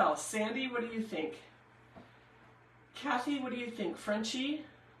 Who else? Sandy, what do you think? Kathy, what do you think? Frenchie?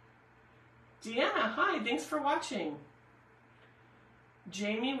 Deanna, hi, thanks for watching.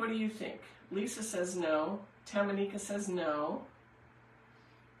 Jamie, what do you think? Lisa says no. Tamanika says no.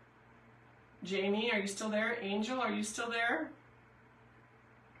 Jamie, are you still there? Angel, are you still there?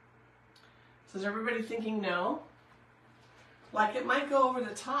 So is everybody thinking no? Like it might go over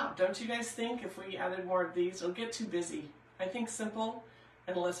the top. Don't you guys think if we added more of these, it'll get too busy? I think simple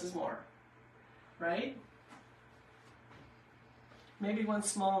and less is more, right? Maybe one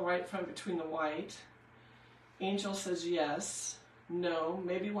small right front between the white. Angel says yes. No.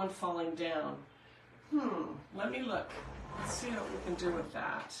 Maybe one falling down. Let me look. Let's see what we can do with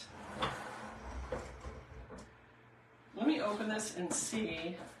that. Let me open this and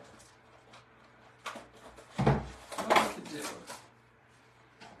see what we could do.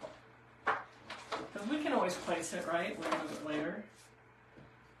 Because we can always place it, right? We'll move it later.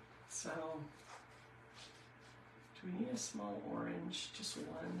 So, do we need a small orange? Just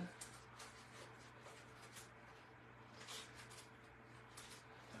one.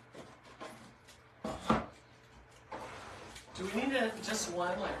 Do we need just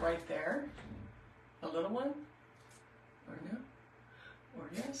one, like right there? A little one? Or no? Or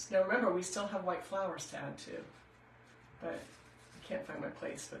yes? Now remember, we still have white flowers to add to. But I can't find my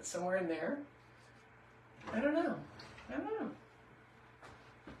place. But somewhere in there? I don't know. I don't know.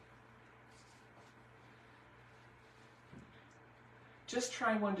 Just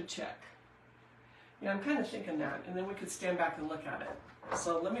try one to check. Yeah, I'm kind of thinking that. And then we could stand back and look at it.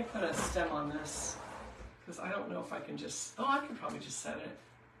 So let me put a stem on this. Because I don't know if I can just, I can probably just set it.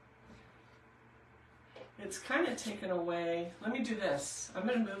 It's kind of taken away. Let me do this. I'm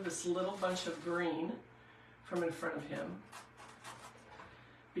going to move this little bunch of green from in front of him.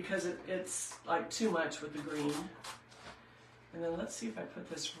 Because it's like too much with the green. And then let's see if I put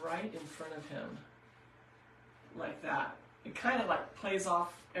this right in front of him. Like that. It kind of like plays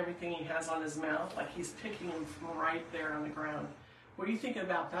off everything he has on his mouth. Like he's picking them from right there on the ground. What do you think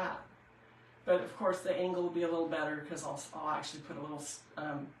about that? But of course the angle will be a little better because I'll actually put a little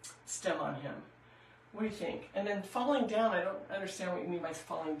stem on him. What do you think? And then falling down, I don't understand what you mean by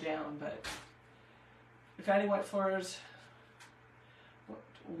falling down, but if adding white flowers,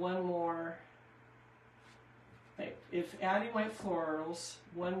 one more. If adding white florals,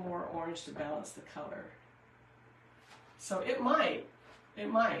 one more orange to balance the color. So it might.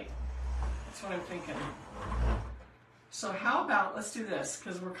 That's what I'm thinking. So how about, let's do this,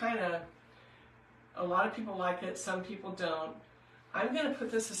 because we're kind of, a lot of people like it, some people don't. I'm going to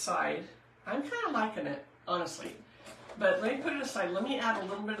put this aside. I'm kind of liking it, honestly. But let me put it aside. Let me add a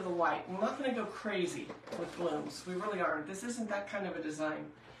little bit of the white. I'm not going to go crazy with blooms. We really aren't. This isn't that kind of a design.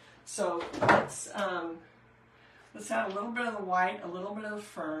 So let's add a little bit of the white, a little bit of the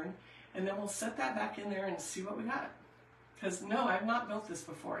fern, and then we'll set that back in there and see what we got. Because no, I've not built this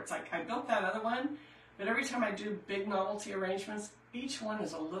before. It's like I built that other one, but every time I do big novelty arrangements, each one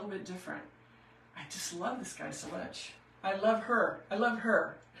is a little bit different. I just love this guy so much. I love her. I love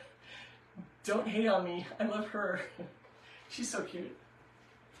her. Don't hate on me. I love her. She's so cute.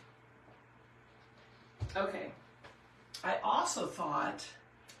 Okay. I also thought,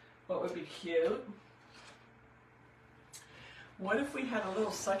 what would be cute? What if we had a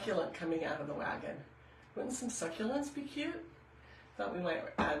little succulent coming out of the wagon? Wouldn't some succulents be cute? Thought we might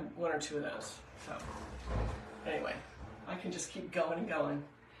add one or two of those. So, anyway, I can just keep going and going.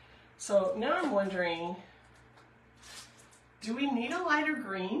 So now I'm wondering, do we need a lighter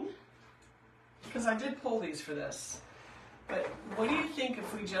green? Because I did pull these for this. But what do you think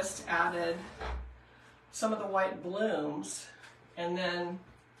if we just added some of the white blooms and then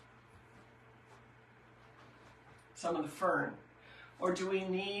some of the fern? Or do we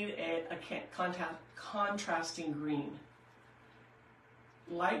need a contrasting green?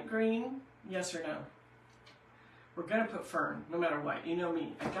 Light green, yes or no? We're going to put fern, no matter what. You know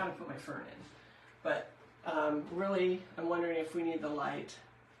me, I've got to put my fern in. But really, I'm wondering if we need the light.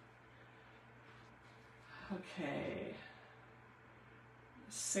 Okay.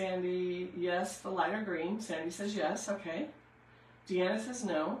 Sandy, yes, the lighter green. Sandy says yes, okay. Deanna says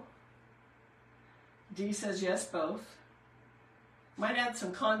no. Dee says yes, both. Might add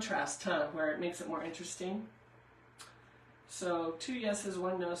some contrast, huh, where it makes it more interesting. So 2 yeses,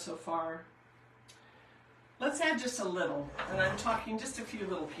 1 no so far. Let's add just a little, and I'm talking just a few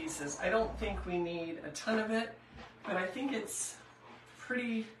little pieces. I don't think we need a ton of it, but I think it's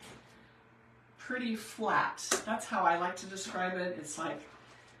pretty flat. That's how I like to describe it. It's like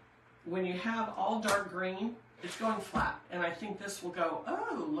when you have all dark green, it's going flat, and I think this will go,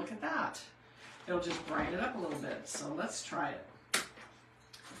 oh, look at that. it'll just brighten it up a little bit. So let's try it.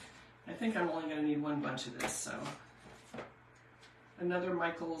 I think I'm only going to need one bunch of this, so another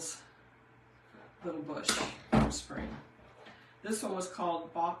Michael's little bush from spring. This one was called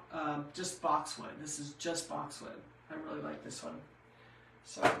just boxwood. This is just boxwood. I really like this one.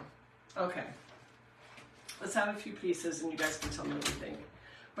 So, okay. Let's have a few pieces and you guys can tell me what you think.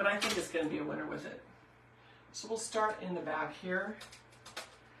 But I think it's going to be a winner with it. So we'll start in the back here.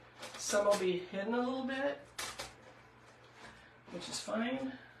 Some will be hidden a little bit, which is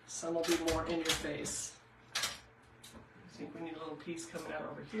fine. Some will be more in your face. I think we need a little piece coming out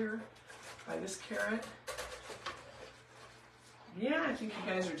over here. Try this carrot. Yeah, I think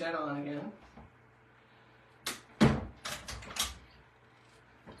you guys are dead on again.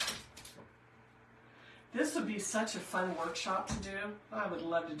 This would be such a fun workshop to do. I would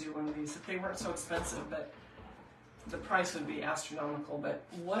love to do one of these if they weren't so expensive, but the price would be astronomical. But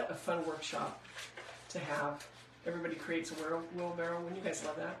what a fun workshop to have. Everybody creates a wheelbarrow. Wouldn't you guys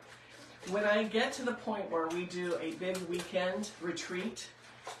love that? When I get to the point where we do a big weekend retreat,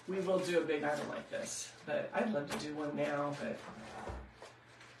 we will do a big item like this. But I'd love to do one now, but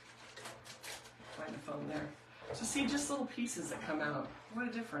find the phone there. So see, just little pieces that come out. What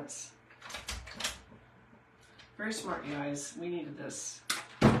a difference. Very smart, you guys. We needed this.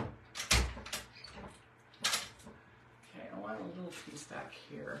 Okay, I want a little piece back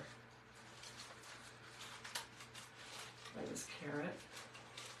here. Like this carrot.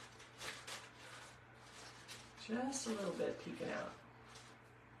 Just a little bit peeking out.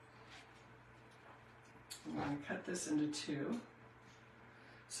 I'm going to cut this into two.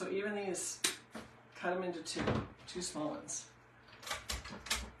 So even these, cut them into two small ones.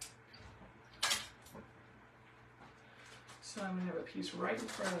 So I'm going to have a piece right in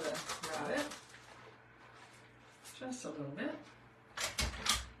front of the rabbit. Just a little bit.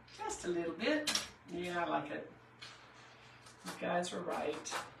 Just a little bit. Yeah, I like it. You guys were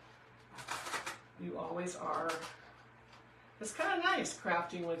right. You always are. It's kind of nice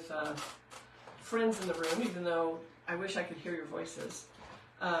crafting with friends in the room, even though I wish I could hear your voices.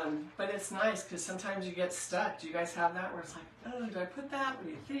 But it's nice because sometimes you get stuck. Do you guys have that where it's like, oh, do I put that? What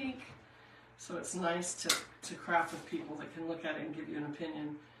do you think? So it's nice to craft with people that can look at it and give you an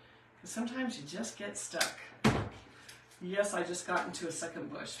opinion. Because sometimes you just get stuck. Yes, I just got into a second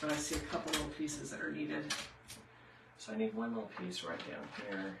bush, but I see a couple little pieces that are needed. So I need one little piece right down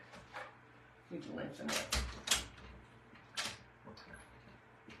here. Need to lengthen it.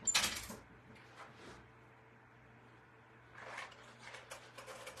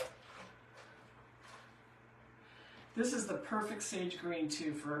 This is the perfect sage green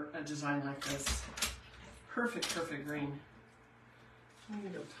too for a design like this. Perfect, perfect green. I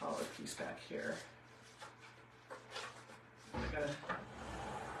need a taller piece back here. I gotta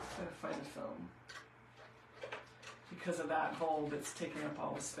find the film. Because of that bulb, it's taking up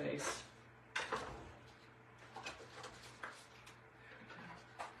all the space.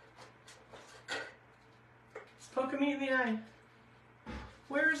 It's poking me in the eye.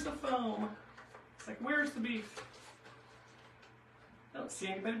 Where's the foam? It's like, where's the beef? I don't see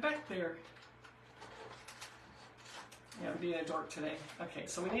anybody back there. Yeah, I'm being a dork today. Okay,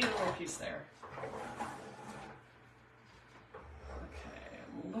 so we need a little piece there. Okay,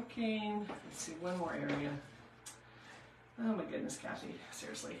 I'm looking. Let's see, one more area. Oh my goodness, Kathy.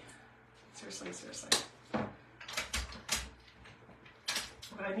 Seriously. Seriously, seriously. But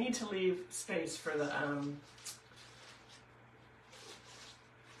I need to leave space for the,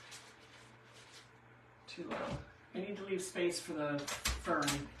 too low. I need to leave space for the fern.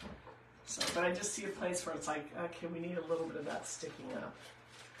 So, but I just see a place where it's like, okay, we need a little bit of that sticking up.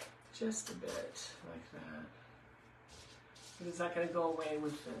 Just a bit, like that. But is that going to go away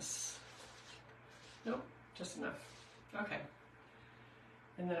with this? Nope, just enough. Okay.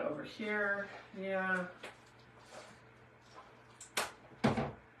 And then over here, yeah.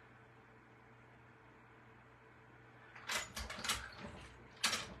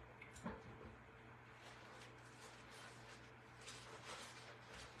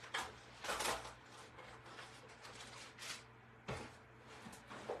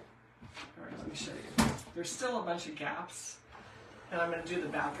 There's still a bunch of gaps, and I'm going to do the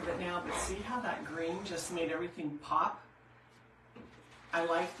back of it now, but see how that green just made everything pop? I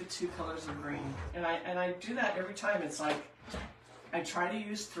like the two colors of green, and I do that every time. It's like I try to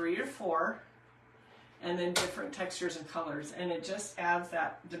use 3 or 4, and then different textures and colors, and it just adds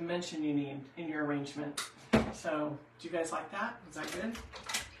that dimension you need in your arrangement. So, do you guys like that? Was that good?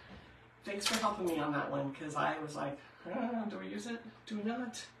 Thanks for helping me on that one, because I was like, do we use it? Do we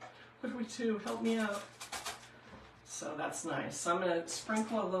not? What do we do? Help me out. So that's nice. So I'm going to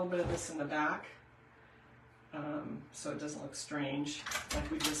sprinkle a little bit of this in the back so it doesn't look strange,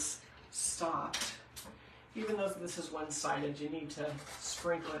 like we just stopped. Even though this is one-sided, you need to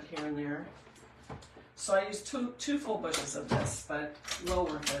sprinkle it here and there. So I used two full bushes of this, but well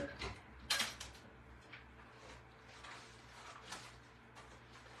worth it.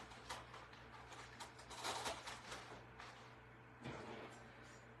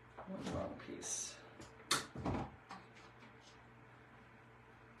 One long piece.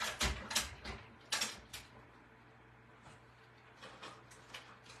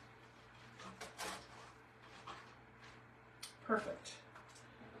 Perfect.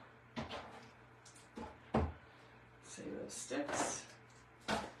 Save those sticks.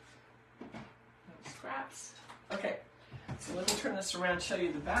 Those scraps. Okay, so let me turn this around and show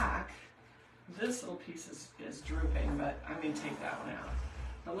you the back. This little piece is drooping, but I'm going to take that one out.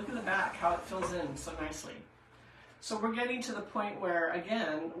 Now look at the back, how it fills in so nicely. So we're getting to the point where,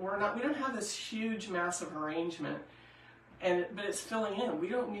 again, we don't have this huge, massive arrangement, but it's filling in. We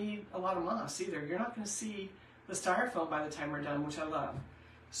don't need a lot of moss either. You're not going to see the styrofoam by the time we're done, which I love.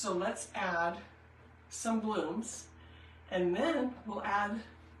 So let's add some blooms, and then we'll add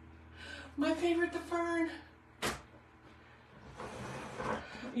my favorite, the fern.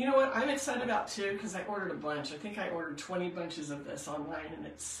 You know what I'm excited about too, because I ordered a bunch. I think I ordered 20 bunches of this online, and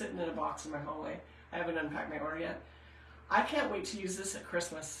it's sitting in a box in my hallway. I haven't unpacked my order yet. I can't wait to use this at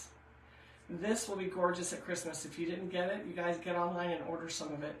Christmas. This will be gorgeous at Christmas. If you didn't get it, you guys get online and order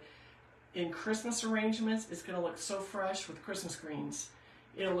some of it. In Christmas arrangements, it's going to look so fresh with Christmas greens.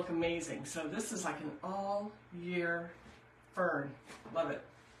 It'll look amazing. So this is like an all-year fern. Love it.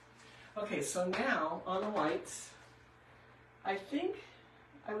 Okay, so now on the whites, I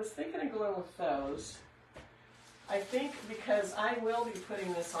was thinking of going with those. I think because I will be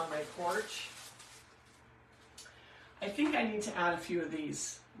putting this on my porch, I think I need to add a few of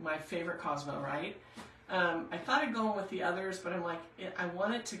these. My favorite Cosmo, right? I thought of going with the others, but I'm like, I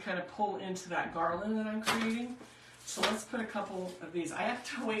want it to kind of pull into that garland that I'm creating. So let's put a couple of these. I have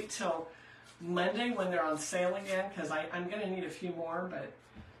to wait till Monday when they're on sale again, because I'm going to need a few more, but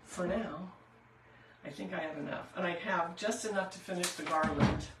for now, I think I have enough. And I have just enough to finish the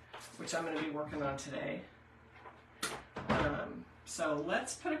garland, which I'm going to be working on today. So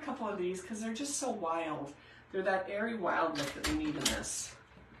let's put a couple of these, because they're just so wild. They're that airy wild look that we need in this.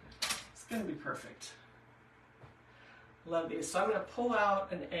 It's going to be perfect. Love these. So I'm going to pull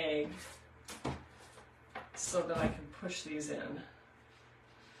out an egg so that I can push these in.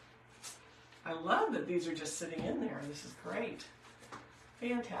 I love that these are just sitting in there. This is great.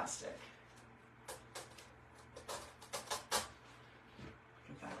 Fantastic. Look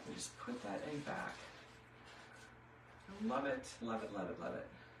at that. We just put that egg back. I love it, love it, love it, love it.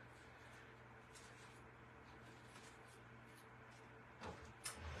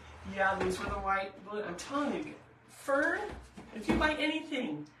 Yeah, these were the white blue. I'm telling you, fern, if you buy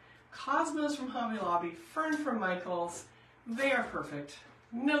anything, Cosmos from Hobby Lobby, fern from Michaels, they are perfect.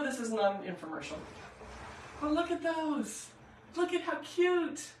 No, this is not an infomercial. But look at those. Look at how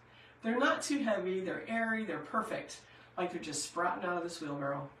cute. They're not too heavy, they're airy, they're perfect. Like they're just sprouting out of this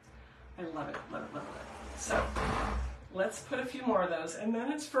wheelbarrow. I love it, love it, love it. So, let's put a few more of those, and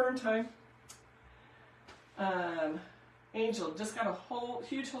then it's fern time. Angel just got a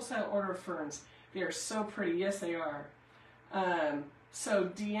huge wholesale order of ferns. They are so pretty. Yes, they are. So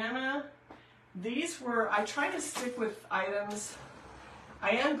Deanna, these were, I try to stick with items.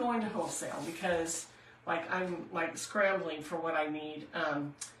 I am going to wholesale because I'm scrambling for what I need.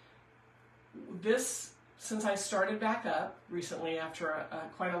 Since I started back up recently after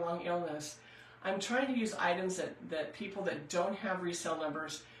quite a long illness, I'm trying to use items that people that don't have resale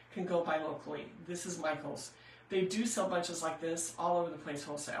numbers can go buy locally. This is Michaels. They do sell bunches like this all over the place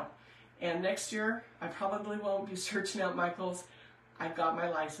wholesale. And next year, I probably won't be searching out Michaels. I've got my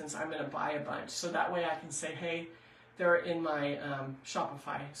license. I'm going to buy a bunch. So that way I can say, hey, they're in my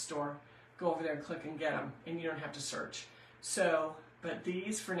Shopify store. Go over there and click and get them. And you don't have to search. So, but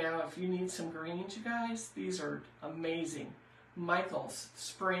these for now, if you need some greens, you guys, these are amazing. Michaels,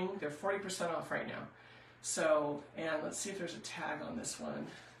 spring, they're 40% off right now. So, and let's see if there's a tag on this one.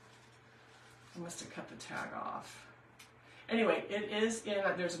 I must have cut the tag off. Anyway, it is in,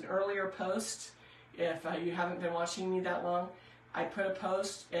 there's an earlier post. If you haven't been watching me that long, I put a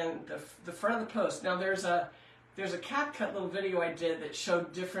post, and the front of the post, now there's a CapCut little video I did that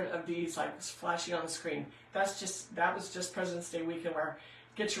showed different of these like flashing on the screen. That was just President's Day weekend where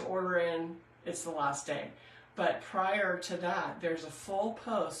get your order in, it's the last day. But prior to that, there's a full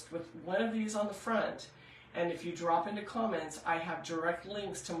post with one of these on the front. And if you drop into comments, I have direct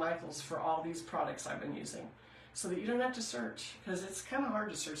links to Michaels for all these products I've been using. so that you don't have to search, because it's kind of hard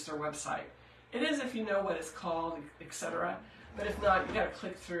to search their website. It is if you know what it's called, etc. But if not, you got to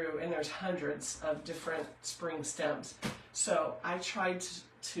click through, and there's hundreds of different spring stems. So I tried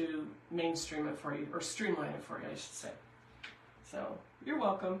to mainstream it for you, or streamline it for you, I should say. So you're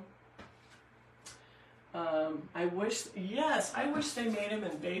welcome. I wish they made them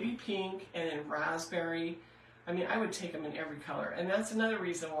in baby pink and in raspberry. I mean, I would take them in every color. And that's another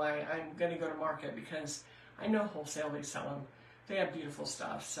reason why I'm going to go to market, because I know wholesale they sell them. They have beautiful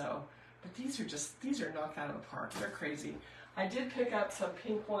stuff. So, but these are knocked out of the park. They're crazy. I did pick up some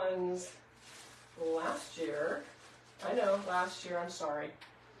pink ones last year. I know, last year, I'm sorry.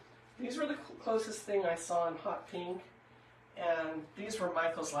 These were the closest thing I saw in hot pink. And these were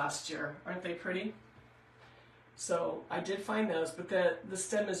Michael's last year. Aren't they pretty? So I did find those, but the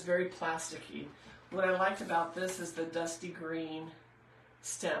stem is very plasticky. What I liked about this is the dusty green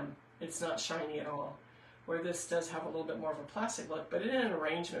stem. It's not shiny at all. Where this does have a little bit more of a plastic look, but in an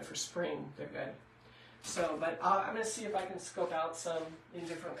arrangement for spring, they're good. So, but I'm going to see if I can scope out some in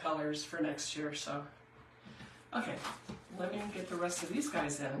different colors for next year. So, okay, let me get the rest of these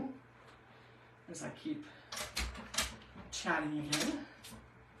guys in as I keep chatting again.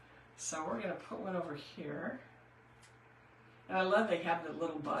 So we're going to put one over here. And I love they have the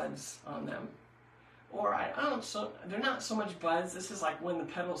little buds on them. Or they're not so much buds. This is like when the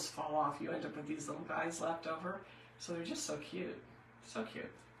petals fall off, you end up with these little guys left over. So they're just so cute. So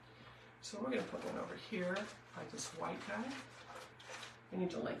cute. So we're going to put one over here, like this white guy. I need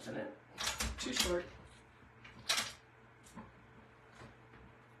to lengthen it. Too short.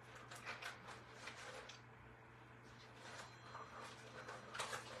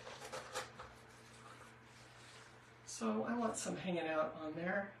 So I want some hanging out on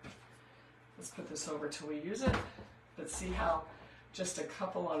there. Let's put this over till we use it. Let's see how just a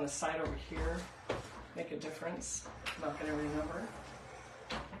couple on the side over here make a difference. I'm not going to renumber.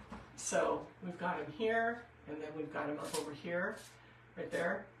 So we've got him here, and then we've got him up over here, right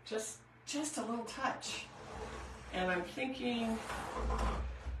there. Just a little touch. And I'm thinking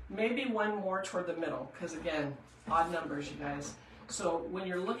maybe one more toward the middle, because again, odd numbers, you guys. So when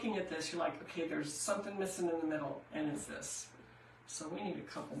you're looking at this, you're like, okay, there's something missing in the middle, and it's this. So we need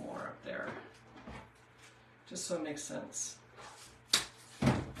a couple more up there, just so it makes sense. So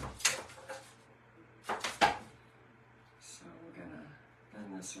we're gonna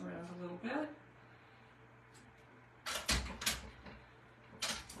bend this around a little bit.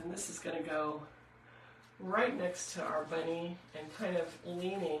 And this is gonna go right next to our bunny and kind of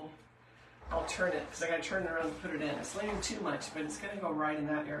leaning. I'll turn it, because I gotta turn it around and put it in. It's leaning too much, but it's gonna go right in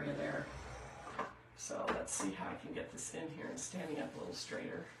that area there. So let's see how I can get this in here and standing up a little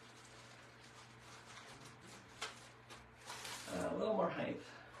straighter. A little more height.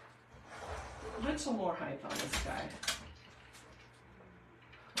 A little more height on this guy.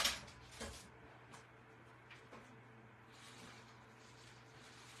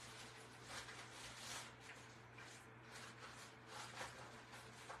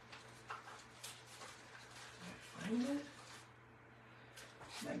 Did I find it?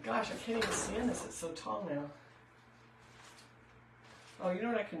 My gosh, I can't even stand this. It's so tall now. Oh, you know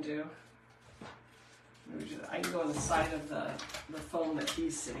what I can do? I can go on the side of the foam that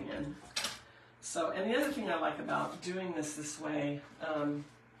he's sitting in. So, and the other thing I like about doing this way,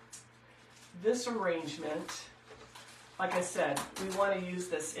 this arrangement, like I said, we want to use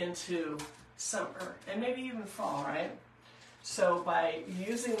this into summer and maybe even fall, right? So by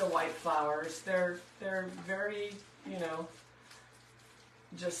using the white flowers, they're very, you know,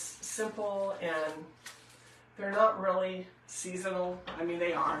 just simple, and they're not really seasonal. I mean,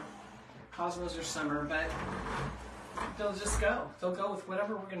 they are. Cosmos are summer, but they'll just go. They'll go with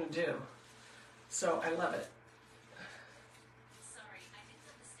whatever we're going to do. So I love it. Sorry, I didn't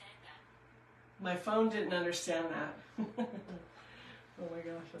understand that. My phone didn't understand that. Oh my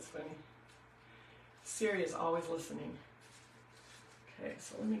gosh, that's funny. Siri is always listening. Okay,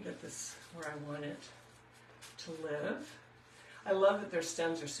 so let me get this where I want it to live. I love that their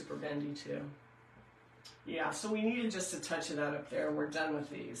stems are super bendy too. Yeah, so we needed just a touch of that up there, and we're done with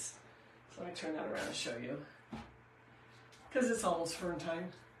these. So let me turn that around and show you. Because it's almost fern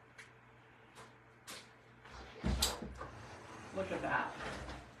time. Look at that.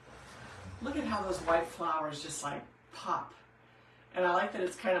 Look at how those white flowers just like pop. And I like that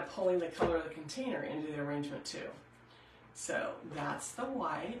it's kind of pulling the color of the container into the arrangement too. So that's the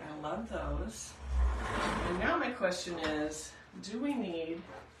white. I love those. And now my question is, do we need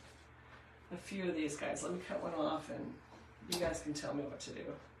a few of these guys? Let me cut one off and you guys can tell me what to do.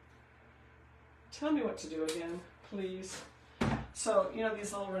 Tell me what to do again, please. So, you know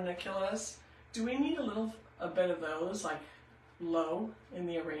these little ranunculus? Do we need a bit of those, like low in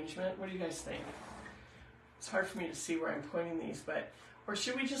the arrangement? What do you guys think? It's hard for me to see where I'm pointing these, or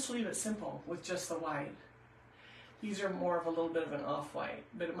should we just leave it simple with just the white? These are more of a little bit of an off-white,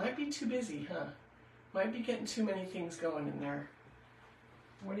 but it might be too busy, huh? Might be getting too many things going in there.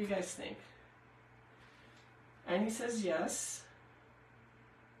 What do you guys think? Annie says yes.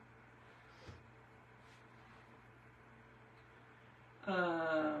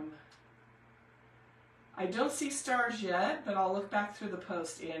 I don't see stars yet, but I'll look back through the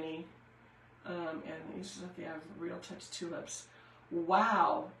post, Annie. And these are the Real Touch tulips.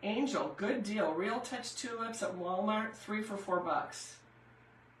 Wow, Angel, good deal. Real Touch tulips at Walmart, 3 for $4.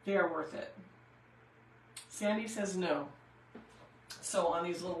 They are worth it. Sandy says no. So on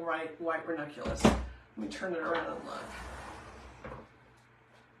these little white ranunculus, let me turn it around and look.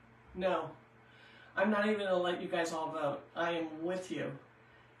 No, I'm not even going to let you guys all vote. I am with you,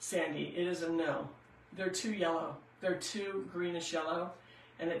 Sandy. It is a no. They're too yellow. They're too greenish yellow,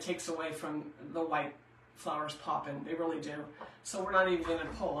 and it takes away from the white flowers popping. They really do. So we're not even going to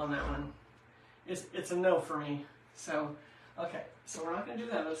pull on that one. It's a no for me. So, okay. So we're not going to do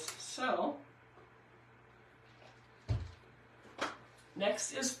those. So,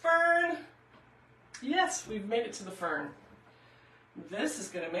 next is fern. Yes, we've made it to the fern. This is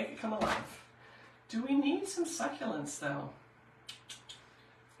going to make it come alive. Do we need some succulents, though?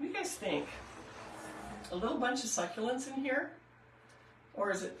 What do you guys think? A little bunch of succulents in here?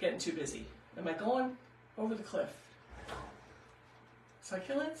 Or is it getting too busy? Am I going over the cliff?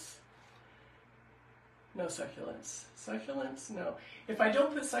 Succulents? No succulents. Succulents? No. If I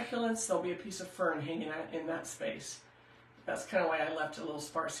don't put succulents, there'll be a piece of fern hanging out in that space. That's kind of why I left a little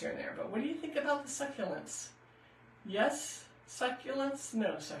sparse here and there. But what do you think about the succulents? Yes succulents?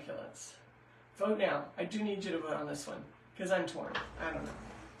 No succulents. Vote now. I do need you to vote on this one because I'm torn. I don't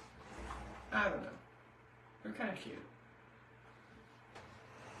know. They're kind of cute.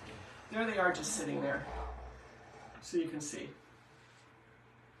 There they are, just sitting there, so you can see.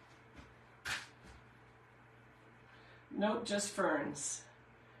 Nope, just ferns.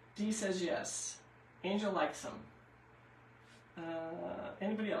 Dee says yes. Angel likes them.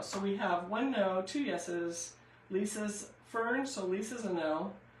 Anybody else? So we have 1 no, 2 yeses. Lisa's fern, so Lisa's a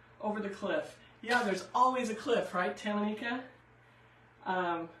no. Over the cliff. Yeah, there's always a cliff, right, Tamanika?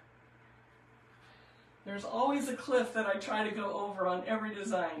 There's always a cliff that I try to go over on every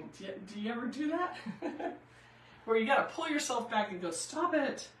design. Do you ever do that? Where you gotta pull yourself back and go, stop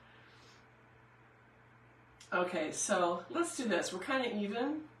it. Okay, so let's do this. We're kind of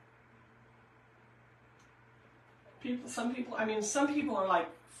even. Some people are like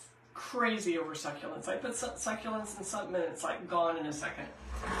crazy over succulents. I put succulents in something and it's like gone in a second.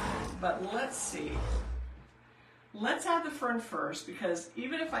 But let's see. Let's add the fern first, because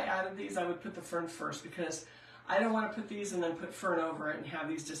even if I added these, I would put the fern first, because I don't want to put these and then put fern over it and have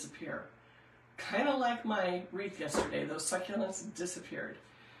these disappear. Kind of like my wreath yesterday, those succulents disappeared.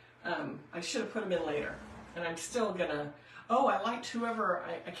 I should have put them in later, and I'm still gonna, I liked whoever,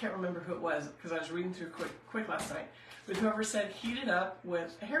 I can't remember who it was, because I was reading through quick last night, but whoever said heat it up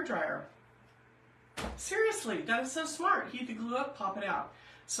with a hairdryer. Seriously, that is so smart. Heat the glue up, pop it out.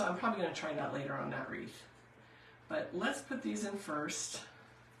 So I'm probably gonna try that later on that wreath. But let's put these in first,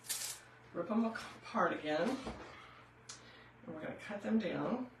 rip them apart again, and we're going to cut them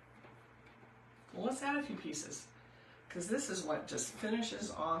down. Well, let's add a few pieces, because this is what just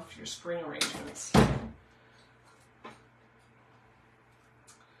finishes off your spring arrangements.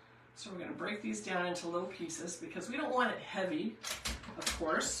 So we're going to break these down into little pieces, because we don't want it heavy, of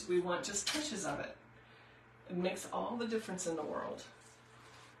course. We want just touches of it. It makes all the difference in the world.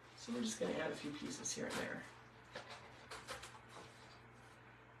 So we're just going to add a few pieces here and there.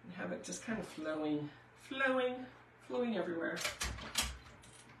 Have it just kind of flowing everywhere.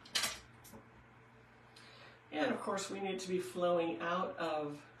 And of course we need to be flowing out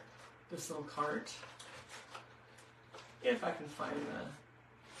of this little cart. If I can find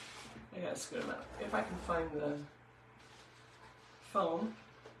I gotta scoot them out. If I can find the foam.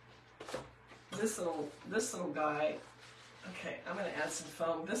 This little guy, okay, I'm gonna add some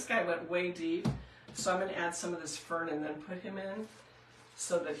foam. This guy went way deep, so I'm gonna add some of this fern and then put him in,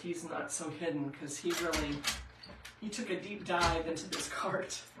 so that he's not so hidden, because he took a deep dive into this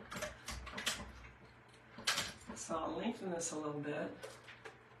cart. So I'll lengthen this a little bit.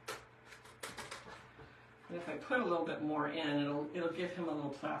 And if I put a little bit more in, it'll give him a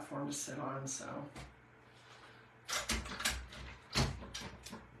little platform to sit on, so.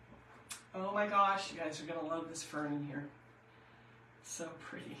 Oh my gosh, you guys are gonna love this fern in here. So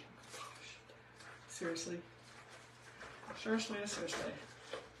pretty. Gosh. Seriously. Seriously.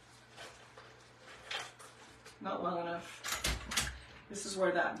 not long enough. This is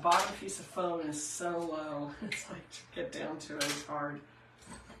where that bottom piece of foam is so low. It's like to get down to it is hard,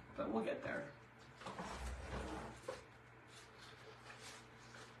 but we'll get there.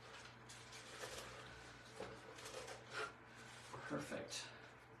 Perfect.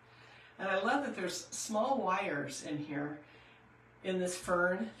 And I love that there's small wires in here, in this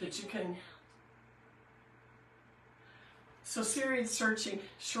fern, that you can... So Siri's searching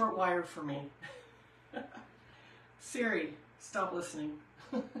short wire for me. Siri, stop listening.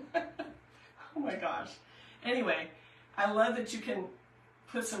 Oh my gosh. Anyway, I love that you can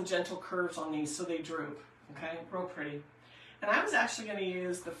put some gentle curves on these so they droop. Okay, real pretty. And I was actually going to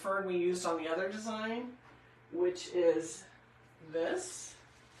use the fern we used on the other design, which is this.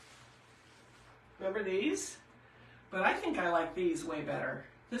 Remember these? But I think I like these way better.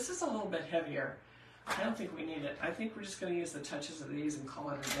 This is a little bit heavier. I don't think we need it. I think we're just going to use the touches of these and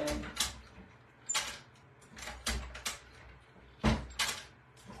call it a day.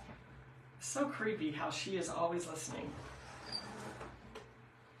 So creepy how she is always listening.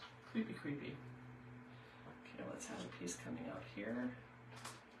 Creepy, creepy. Okay, let's have a piece coming out here.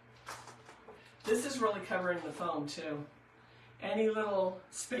 This is really covering the foam too. Any little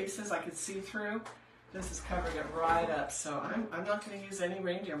spaces I could see through, this is covering it right up. So I'm not going to use any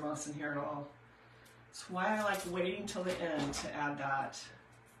reindeer moss in here at all. That's why I like waiting till the end to add that.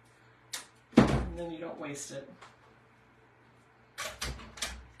 And then you don't waste it.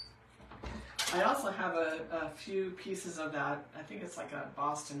 I also have a few pieces of that. I think it's like a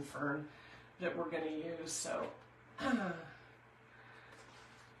Boston fern that we're going to use. So a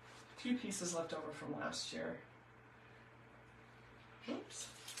few pieces left over from last year. Oops.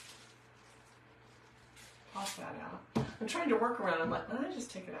 Pop that out. I'm trying to work around. I'm like, why don't I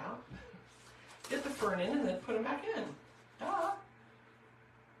just take it out? Get the fern in and then put them back in. Duh.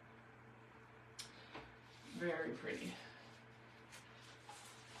 Very pretty.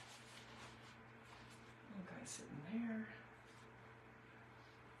 Little guy sitting there.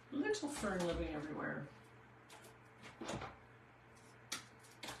 Little fern living everywhere.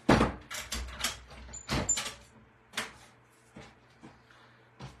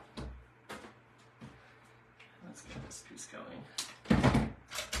 Let's get this piece going.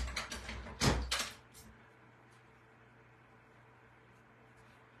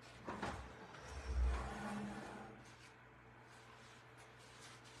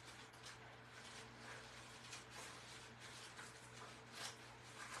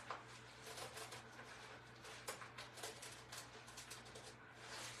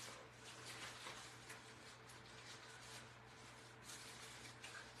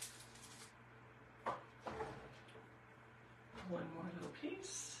 One more little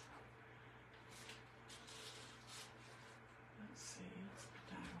piece. Let's see, let's put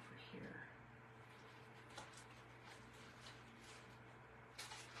that over here.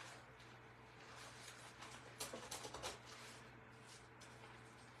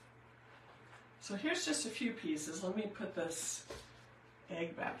 So here's just a few pieces. Let me put this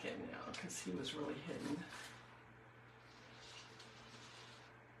egg back in now because he was really hidden.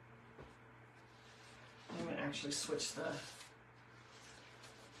 I'm going to actually switch the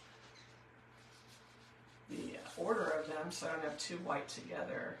order of them so I don't have two white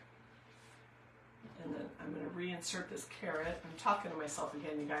together. And then I'm going to reinsert this carrot. I'm talking to myself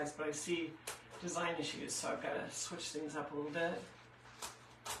again, you guys, but I see design issues, so I've got to switch things up a little bit.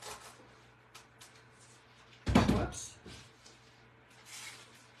 Whoops.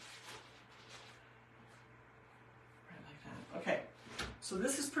 Right like that. Okay, so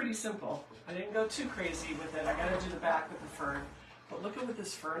this is pretty simple. I didn't go too crazy with it. I got to do the back with the fern. But look at what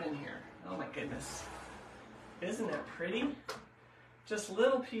this fern in here. Oh my goodness. Isn't that pretty? Just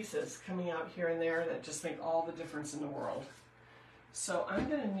little pieces coming out here and there that just make all the difference in the world. So I'm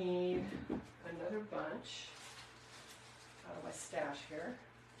going to need another bunch out of my stash here.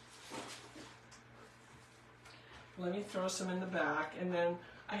 Let me throw some in the back, and then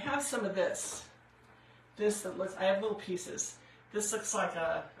I have some of this. This that looks, I have little pieces. This looks like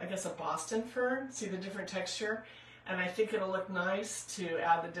I guess a Boston fern. See the different texture? And I think it'll look nice to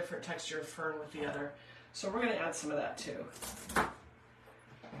add the different texture of fern with the other. So we're going to add some of that too.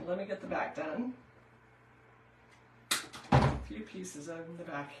 Let me get the back done. A few pieces in the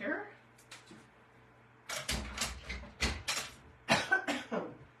back here.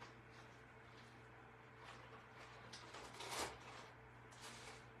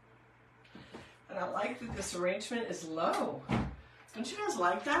 And I like that this arrangement is low. Don't you guys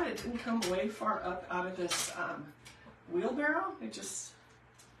like that? It didn't come way far up out of this wheelbarrow. It just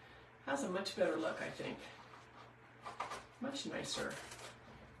has a much better look, I think. Much nicer.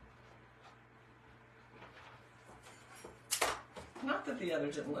 Not that the other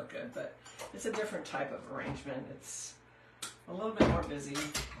didn't look good, but it's a different type of arrangement. It's a little bit more busy.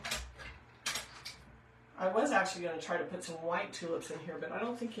 I was actually going to try to put some white tulips in here, but I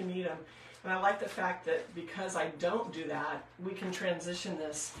don't think you need them. And I like the fact that because I don't do that, we can transition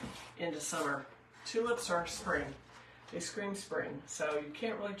this into summer. Tulips are spring. They scream spring. So you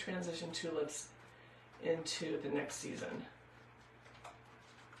can't really transition tulips into the next season.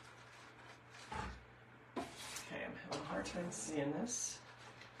 Okay, I'm having a hard time seeing this.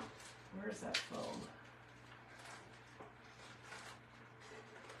 Where's that foam?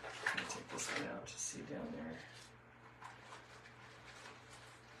 I'm going to take this one out to see down there.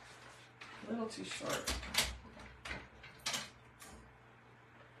 A little too short.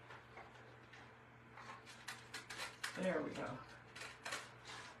 There we go.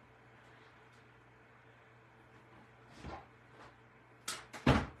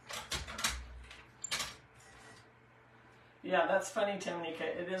 Yeah, that's funny, Tamanika.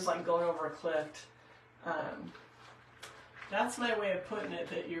 It is like going over a cliff. That's my way of putting it,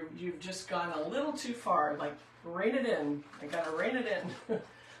 that you've just gone a little too far. Like, rein it in. I gotta rein it in.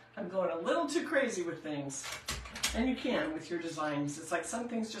 I'm going a little too crazy with things. And you can with your designs. It's like some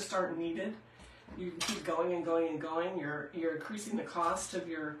things just aren't needed. You keep going and going and going. You're increasing the cost of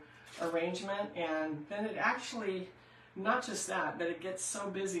your arrangement, and then it actually, not just that, but it gets so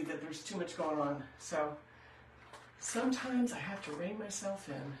busy that there's too much going on. So sometimes I have to rein myself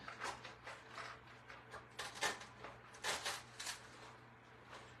in.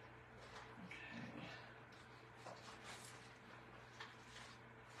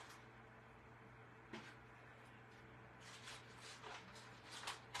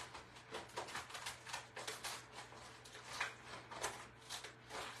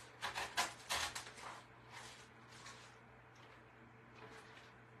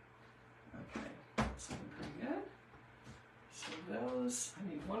 I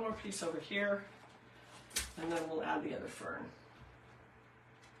need one more piece over here, and then we'll add the other fern.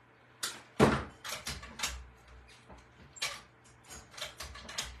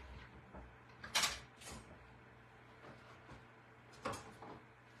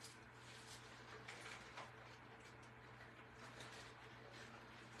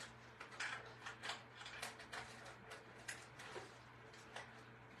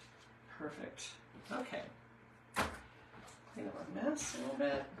 Perfect. Okay. Clean up our mess a little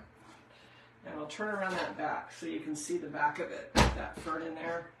bit. And I'll turn around that back so you can see the back of it, that fern in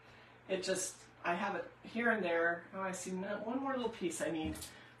there. It just, I have it here and there. Oh, I see one more little piece I need.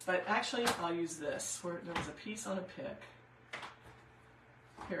 But actually, I'll use this. Where there was a piece on a pick.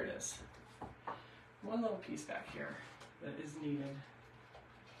 Here it is. One little piece back here that is needed.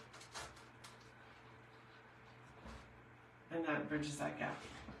 And that bridges that gap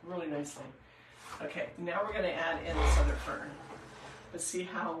really nicely. Okay, now we're going to add in this other fern. But see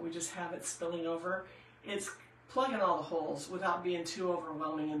how we just have it spilling over? It's plugging all the holes without being too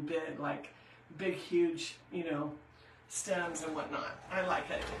overwhelming and big, like big, huge, stems and whatnot. I like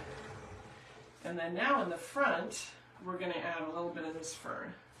it. And then now in the front, we're going to add a little bit of this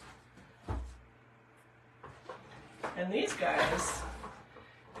fern. And these guys,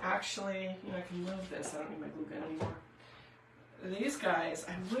 actually, I can move this. I don't need my glue gun anymore. These guys,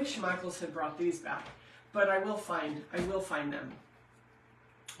 I wish Michaels had brought these back, but I will find them.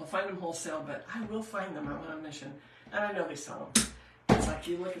 I'll find them wholesale, but I will find them. I'm on a mission, and I know they sell them. It's like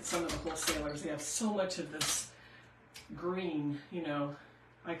you look at some of the wholesalers; they have so much of this green.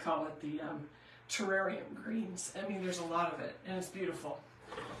 I call it the terrarium greens. I mean, there's a lot of it, and it's beautiful.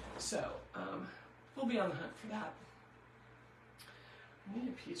 So we'll be on the hunt for that. I need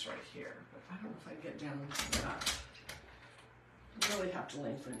a piece right here, but I don't know if I can get down to that. I really have to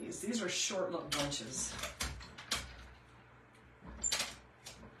lengthen these. These are short little bunches.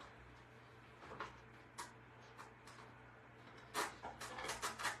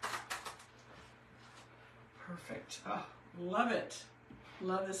 Perfect. Oh, love it.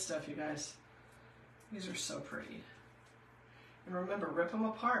 Love this stuff, you guys. These are so pretty. And remember, rip them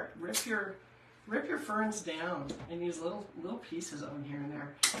apart. Rip your ferns down and use little pieces of them here and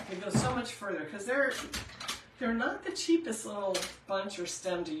there. It goes so much further because they're not the cheapest little bunch or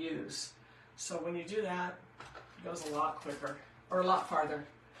stem to use. So when you do that, it goes a lot quicker, or a lot farther.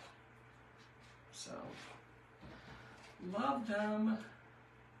 So, love them.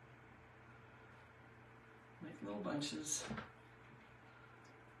 Make little bunches.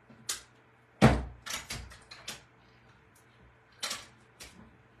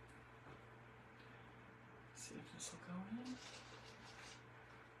 See if this will go in.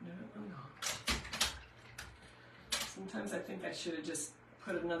 No, it will not. Sometimes I think I should have just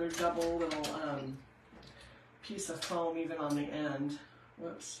put another double little piece of foam even on the end.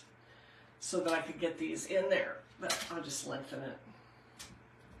 Whoops. So that I could get these in there. But I'll just lengthen it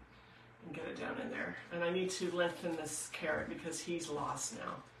and get it down in there. And I need to lengthen this carrot because he's lost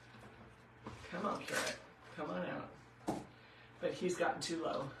now. Come on, carrot. Come on out. But he's gotten too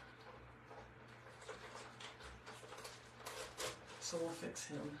low. So we'll fix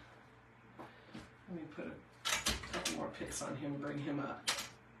him. Let me put a couple more picks on him, bring him up.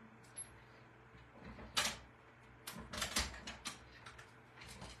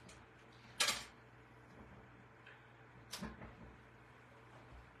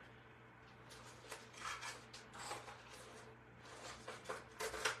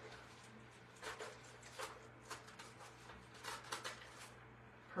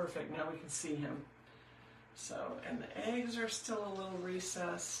 Perfect, now we can see him. So, and the eggs are still a little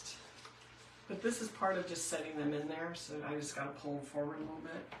recessed, but this is part of just setting them in there, so I just got to pull them forward a little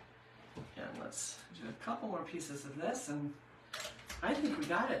bit. And let's do a couple more pieces of this, and I think we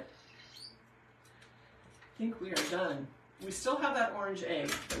got it. I think we are done. We still have that orange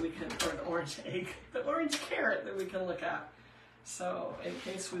egg that we can, or the orange egg, the orange carrot that we can look at. So, in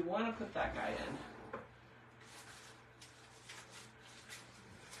case we want to put that guy in.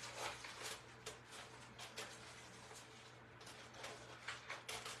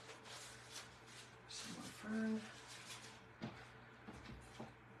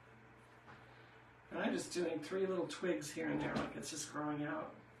 And I'm just doing 3 little twigs here and there, like it's just growing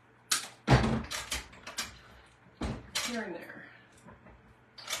out. Here and there.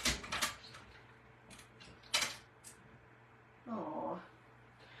 Oh,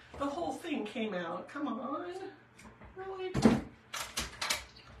 the whole thing came out. Come on. Really?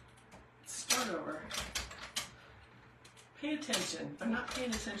 Start over. Pay attention. I'm not paying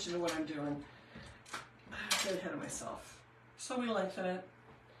attention to what I'm doing. Get ahead of myself. So we lengthen it,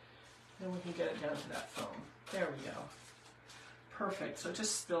 then we can get it down to that foam. There we go. Perfect. So it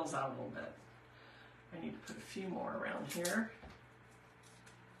just spills out a little bit. I need to put a few more around here.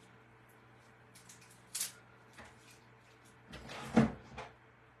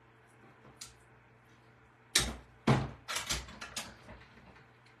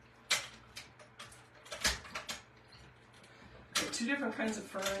 The 2 different kinds of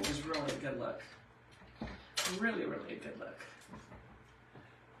fern is really a good look. Really, really a good look.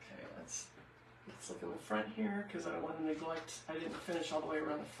 Okay, let's look in the front here because I don't want to neglect. I didn't finish all the way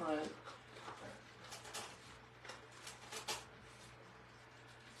around the front.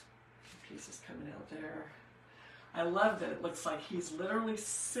 Pieces coming out there. I love that it looks like he's literally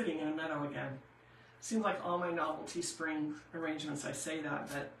sitting in a meadow again. Seems like all my novelty spring arrangements I say that,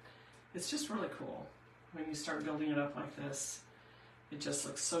 but it's just really cool when you start building it up like this. It just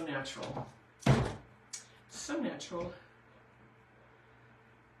looks so natural. So natural.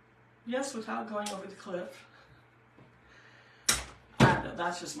 Yes, without going over the cliff.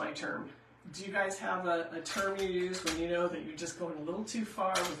 That's just my term. Do you guys have a term you use when you know that you're just going a little too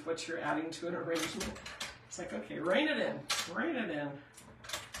far with what you're adding to an arrangement? It's like, okay, rein it in. Rein it in.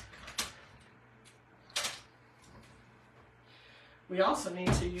 We also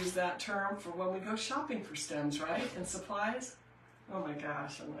need to use that term for when we go shopping for stems, right? And supplies. Oh my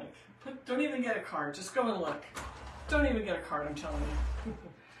gosh, I'm like, don't even get a card, just go and look. Don't even get a card, I'm telling you.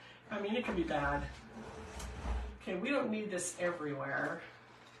 I mean, it can be bad. Okay, we don't need this everywhere.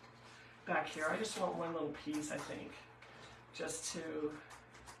 Back here, I just want one little piece, I think, just to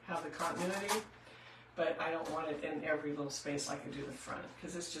have the continuity. But I don't want it in every little space like I do the front,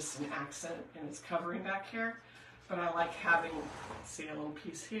 because it's just an accent and it's covering back here. But I like having, see, a little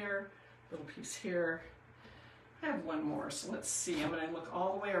piece here, a little piece here. I have one more, so let's see. I'm going to look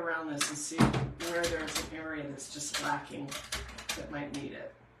all the way around this and see where there's an area that's just lacking that might need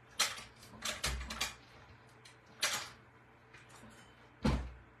it. Okay,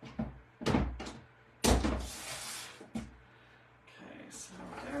 so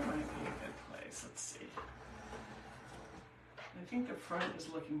there might be a good place. Let's see. I think the front is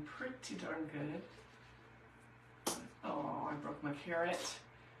looking pretty darn good. Oh, I broke my carrot.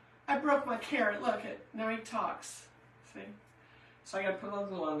 I broke my carrot. Look, now he talks. See? So I got to put a little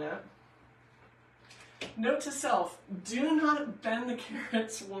glue on that. Note to self, do not bend the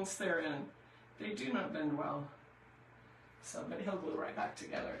carrots once they're in. They do not bend well. So, but he'll glue right back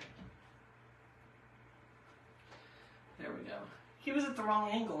together. There we go. He was at the wrong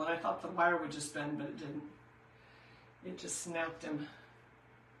angle and I thought the wire would just bend, but it didn't. It just snapped him.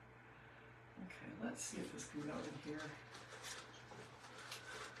 Okay, let's see if this can go in here.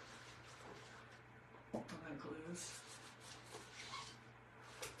 Oh, that glues.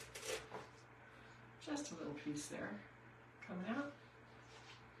 Just a little piece there coming out.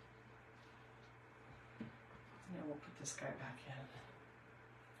 this guy back in.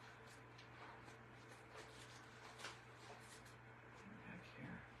 Back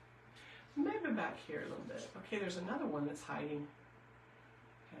here. Maybe back here a little bit. Okay, there's another one that's hiding.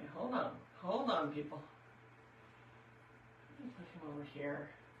 Okay, hold on. Hold on, people. Let me put him over here.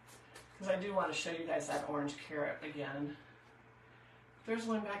 Because I do want to show you guys that orange carrot again. There's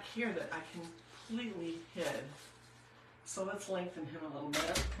one back here that I completely hid. So let's lengthen him a little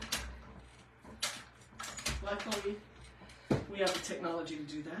bit. Luckily, we have the technology to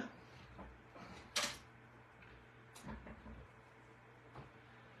do that.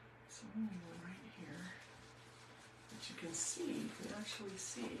 So I'm going to go right here. But you can see, you can actually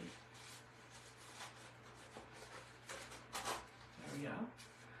see. There we go.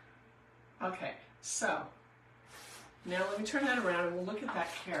 Okay, so now let me turn that around and we'll look at that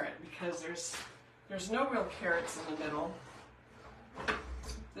carrot because there's no real carrots in the middle.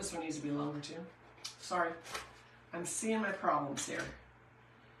 This one needs to be longer too. Sorry, I'm seeing my problems here.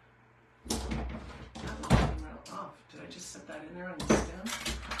 That one came right off. Did I just set that in there on the stem?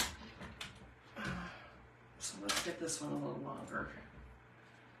 So let's get this one a little longer.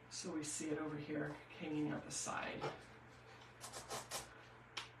 So we see it over here hanging out the side.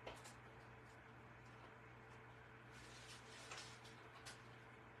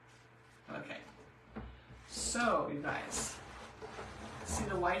 Okay, so you guys, see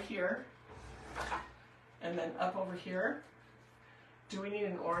the white here? And then up over here, do we need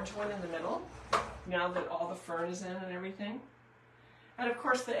an orange one in the middle? Now that all the fern is in and everything? And of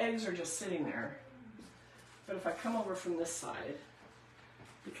course the eggs are just sitting there. But if I come over from this side,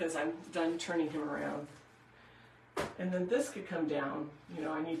 because I'm done turning him around, and then this could come down, you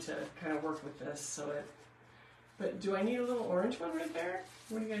know, I need to kind of work with this so it, but do I need a little orange one right there?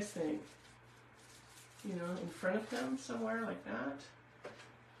 What do you guys think? You know, in front of him somewhere like that?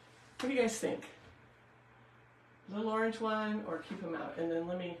 What do you guys think? Little orange one or keep him out? And then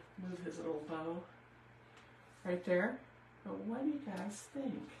let me move his little bow right there. But what do you guys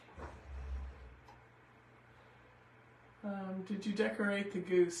think? Did you decorate the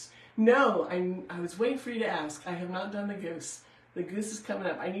goose? No, I was waiting for you to ask. I have not done the goose. The goose is coming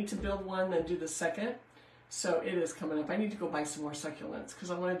up. I need to build one, then do the second. So it is coming up. I need to go buy some more succulents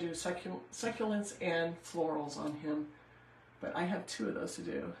because I want to do succulents and florals on him. But I have 2 of those to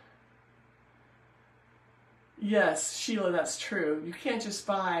do. Yes, Sheila, that's true. You can't just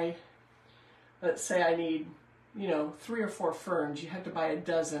buy, let's say I need, you know, 3 or 4 ferns. You have to buy a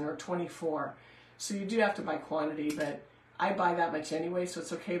dozen or 24. So you do have to buy quantity, but I buy that much anyway, so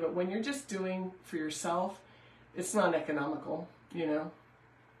it's okay. But when you're just doing for yourself, it's not economical, you know.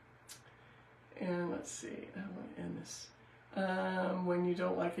 And let's see, I want to end this. When you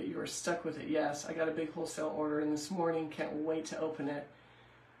don't like it, you are stuck with it. Yes, I got a big wholesale order in this morning. Can't wait to open it.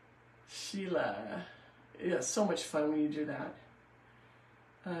 Sheila, yeah, so much fun when you do that.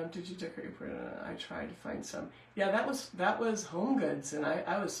 Did you decorate your print? I tried to find some. Yeah, that was Home Goods, and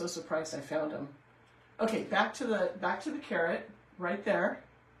I was so surprised I found them. Okay, back to the carrot right there.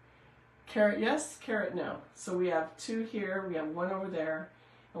 Carrot yes, carrot no. So we have 2 here, we have 1 over there,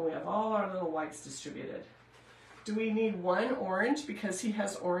 and we have all our little whites distributed. Do we need 1 orange because he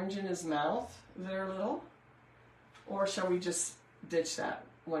has orange in his mouth there little? Or shall we just ditch that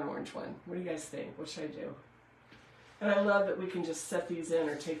 1 orange one? What do you guys think? What should I do? And I love that we can just set these in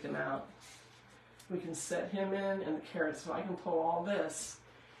or take them out. We can set him in and the carrots, so I can pull all this.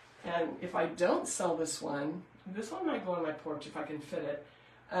 And if I don't sell this one might go on my porch if I can fit it.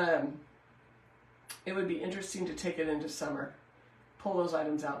 It would be interesting to take it into summer. Pull those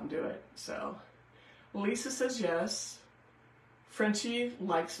items out and do it. So Lisa says yes. Frenchie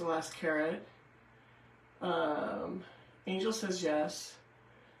likes the last carrot. Angel says yes.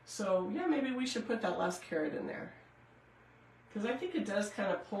 So yeah, maybe we should put that last carrot in there. Because I think it does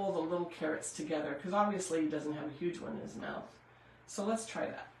kind of pull the little carrots together. Because obviously he doesn't have a huge one in his mouth. So let's try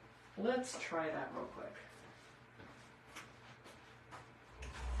that. Let's try that real quick.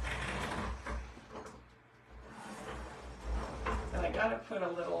 And I gotta put a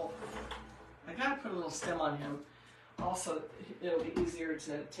little stem on him. Also, it'll be easier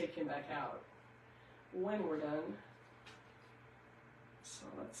to take him back out when we're done. So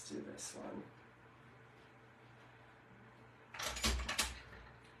let's do this one.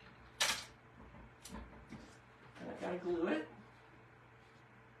 And I gotta glue it.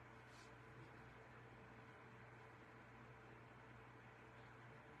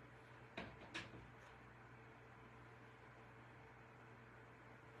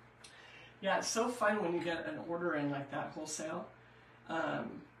 Yeah, it's so fun when you get an order in like that wholesale.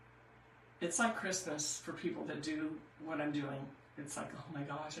 It's like Christmas for people that do what I'm doing. it's like, oh my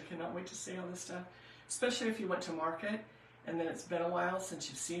gosh, I cannot wait to see all this stuff. Especially if you went to market and then it's been a while since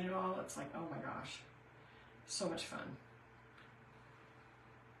you've seen it all. It's like, oh my gosh, so much fun.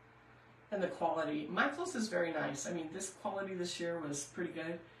 And the quality, Michael's is very nice. I mean, this quality this year was pretty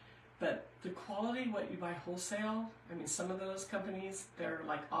good, but the quality, what you buy wholesale, I mean, some of those companies, they're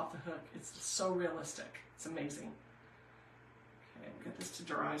like off the hook. It's so realistic. It's amazing. Okay, I'll get this to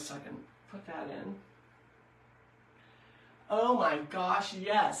dry so I can put that in. Oh my gosh,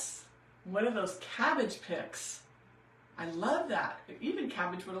 yes. One of those cabbage picks. I love that. Even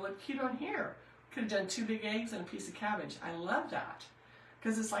cabbage would have looked cute on here. Could have done 2 big eggs and a piece of cabbage. I love that.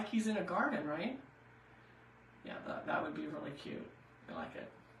 Because it's like he's in a garden, right? Yeah, that would be really cute. I like it.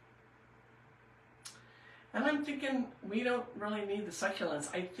 And I'm thinking we don't really need the succulents.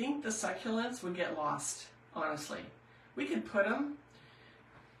 I think the succulents would get lost, honestly. We could put them,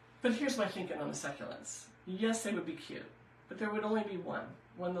 but here's my thinking on the succulents. Yes, they would be cute, but there would only be one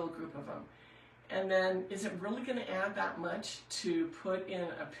little group of them. And then, is it really going to add that much to put in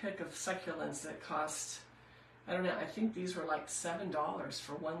a pick of succulents that cost, I don't know, I think these were like $7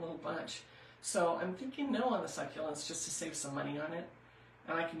 for one little bunch. So I'm thinking no on the succulents just to save some money on it,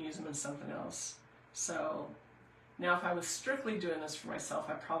 and I can use them in something else. So now if I was strictly doing this for myself,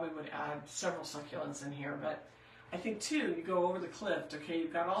 I probably would add several succulents in here, but I think too, you go over the cliff, okay,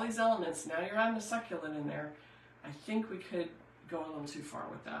 you've got all these elements, now you're adding a succulent in there. I think we could go a little too far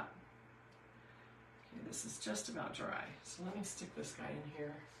with that. Okay, this is just about dry, so let me stick this guy in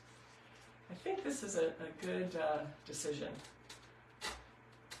here. I think this is a good decision.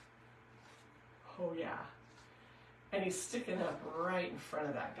 Oh yeah, and he's sticking up right in front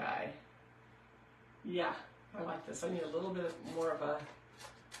of that guy. Yeah, I like this. I need a little bit more of a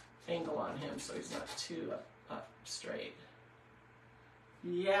angle on him so he's not too up straight.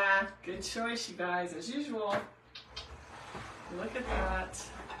 Yeah, good choice, you guys, as usual. Look at that.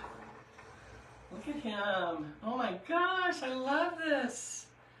 Look at him. Oh my gosh, I love this.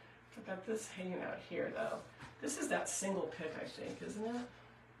 I've got this hanging out here though. This is that single pick, I think, isn't it?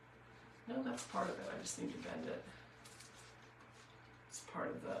 No, that's part of it. I just need to bend it. It's part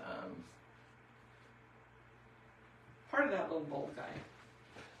of the part of that little bulb guy.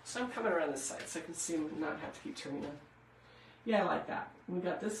 So I'm coming around this side so I can see him not have to keep turning them. Yeah, I like that. We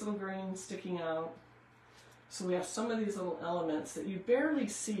got this little green sticking out. So we have some of these little elements that you barely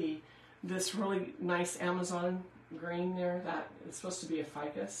see. This really nice Amazon green there, that is supposed to be a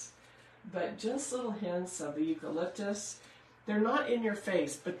ficus. But just little hints of the eucalyptus. They're not in your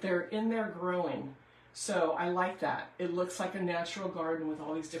face, but they're in there growing. So I like that. It looks like a natural garden with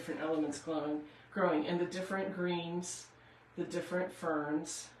all these different elements growing, and the different greens, the different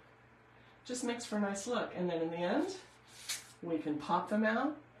ferns. Just makes for a nice look. And then in the end, we can pop them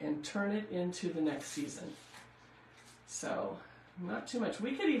out and turn it into the next season. So not too much.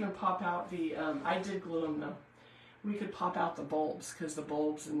 We could even pop out the, I did glue them though. We could pop out the bulbs because the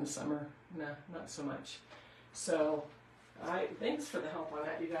bulbs in the summer, nah, not so much. So thanks for the help on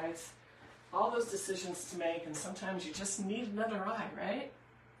that, you guys. All those decisions to make, and sometimes you just need another eye, right?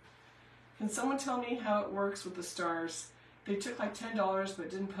 Can someone tell me how it works with the stars? They took like $10 but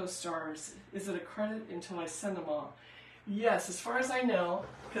didn't post stars. Is it a credit until I send them all? Yes, as far as I know,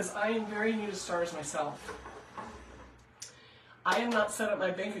 because I am very new to stars myself. I have not set up my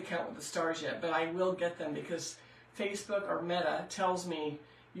bank account with the stars yet, but I will get them because Facebook or Meta tells me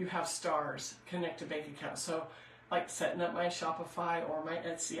you have stars, connect to bank account. So like setting up my Shopify or my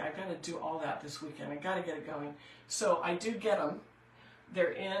Etsy, I got to do all that this weekend. I got to get it going. So I do get them.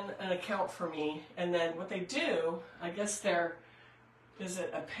 They're in an account for me, and then what they do, I guess is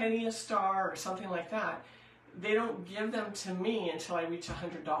it a penny a star or something like that? They don't give them to me until I reach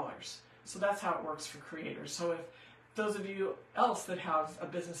 $100. So that's how it works for creators. So if those of you else that have a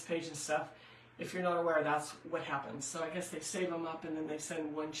business page and stuff, if you're not aware, that's what happens. So I guess they save them up and then they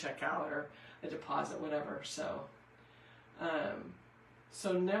send one check out or a deposit, whatever. So,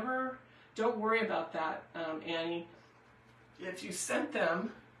 don't worry about that, Annie. If you sent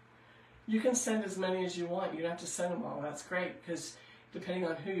them, you can send as many as you want. You don't have to send them all. That's great because depending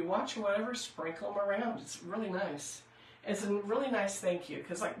on who you watch or whatever, sprinkle them around. It's really nice. It's a really nice thank you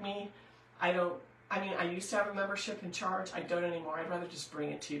because like me, I used to have a membership and charge. I don't anymore. I'd rather just bring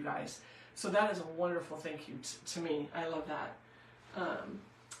it to you guys. So that is a wonderful thank you to me. I love that.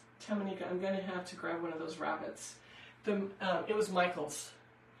 Tamanika, I'm going to have to grab one of those rabbits. It was Michael's.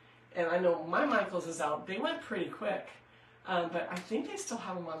 And I know my Michael's is out. They went pretty quick. But I think they still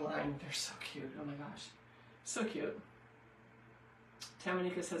have them online. They're so cute. Oh my gosh. So cute.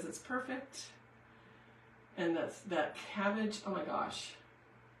 Tamanika says it's perfect. And that cabbage, oh my gosh.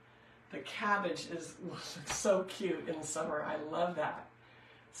 The cabbage is so cute in the summer. I love that.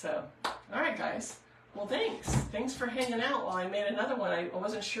 So, all right, guys. Well, thanks. Thanks for hanging out while I made another one. I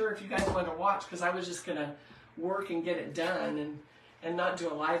wasn't sure if you guys wanted to watch because I was just going to work and get it done and not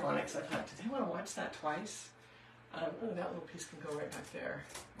do a live on it because I thought, did they want to watch that twice? Oh, that little piece can go right back there.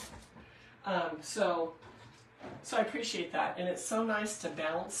 So I appreciate that. And it's so nice to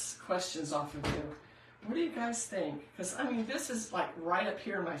bounce questions off of you. What do you guys think? Because, I mean, this is like right up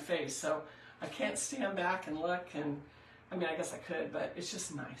here in my face, so I can't stand back and look. And I mean, I guess I could, but it's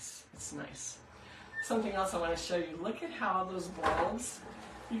just nice. It's nice. Something else I want to show you. Look at how those bulbs,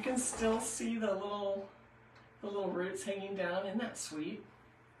 you can still see the little roots hanging down. Isn't that sweet?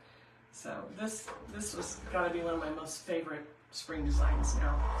 So this was got to be one of my most favorite spring designs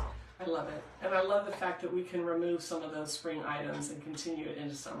now. I love it. And I love the fact that we can remove some of those spring items and continue it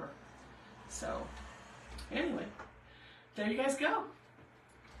into summer. So anyway, there you guys go.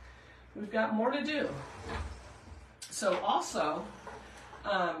 We've got more to do. So also,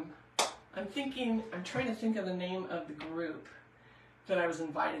 I'm trying to think of the name of the group that I was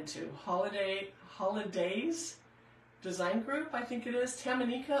invited to. Holidays Design Group, I think it is.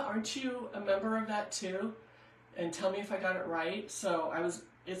 Tamanika, aren't you a member of that too? And tell me if I got it right. So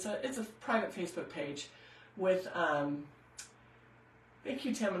it's a private Facebook page with, thank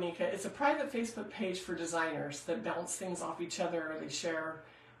you, Tamanika. It's a private Facebook page for designers that bounce things off each other. They share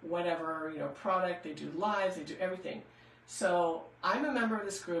whatever, product, they do lives, they do everything. So I'm a member of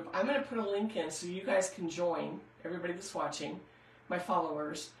this group. I'm going to put a link in so you guys can join, everybody that's watching, my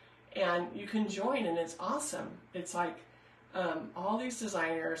followers, and you can join, and it's awesome. It's like all these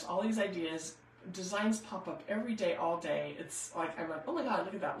designers, all these ideas, designs pop up every day, all day. It's like, I'm like, oh my God,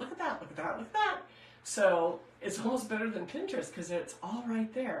 look at that, look at that, look at that, look at that. So it's almost better than Pinterest because it's all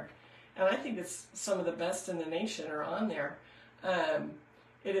right there. And I think it's some of the best in the nation are on there.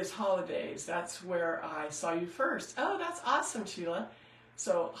 It is holidays. That's where I saw you first. Oh, that's awesome, Sheila.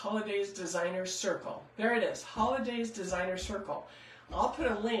 So Holidays Designer Circle. There it is, Holidays Designer Circle. I'll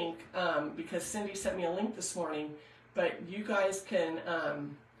put a link because Cindy sent me a link this morning, but you guys can,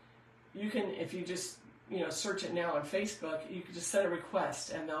 if you just, search it now on Facebook, you can just send a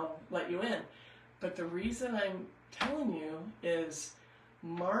request and they'll let you in. But the reason I'm telling you is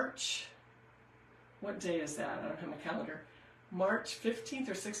March, what day is that? I don't have my calendar. March 15th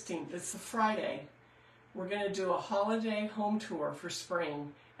or 16th, it's a Friday. We're going to do a holiday home tour for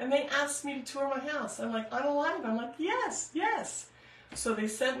spring. And they asked me to tour my house. I'm like, on a live. I'm like, yes, yes. So they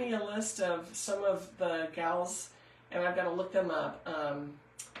sent me a list of some of the gals, and I've got to look them up. Oh,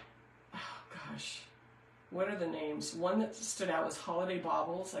 gosh. What are the names? One that stood out was Holiday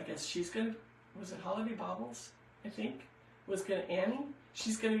Baubles. I guess she's going to, was it Holiday Baubles? I think. Was going to, Annie?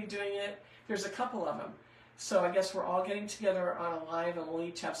 She's going to be doing it. There's a couple of them. So I guess we're all getting together on a live, and we'll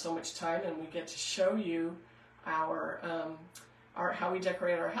each have so much time, and we get to show you our how we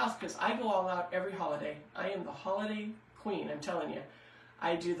decorate our house, because I go all out every holiday. I am the holiday queen, I'm telling you.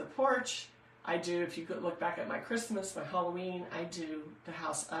 I do the porch. I do, if you could look back at my Christmas, my Halloween, I do the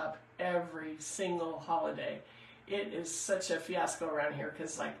house up every single holiday. It is such a fiasco around here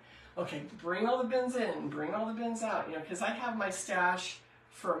because, like, okay, bring all the bins in, bring all the bins out, because I have my stash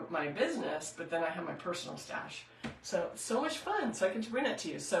for my business, but then I have my personal stash. So much fun. So I get to bring that to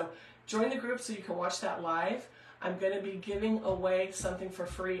you. So join the group so you can watch that live. I'm going to be giving away something for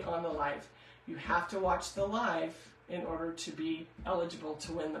free on the live. You have to watch the live in order to be eligible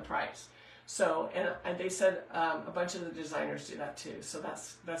to win the prize. So, and they said a bunch of the designers do that too. So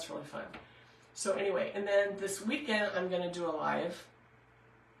that's really fun. So anyway, and then this weekend I'm going to do a live.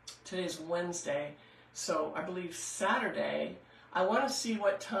 Today's Wednesday. So I believe Saturday. I want to see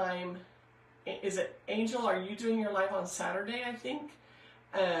what time. Is it Angel? Are you doing your live on Saturday, I think?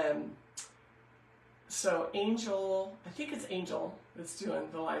 So Angel, I think it's Angel that's doing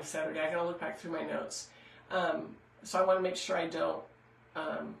the live Saturday. I gotta look back through my notes. So I want to make sure I don't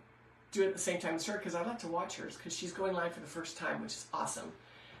do it at the same time as her, because I like to watch hers, because she's going live for the first time, which is awesome.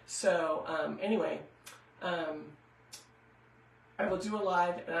 So anyway, I will do a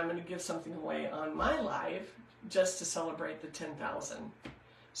live, and I'm going to give something away on my live just to celebrate the 10,000.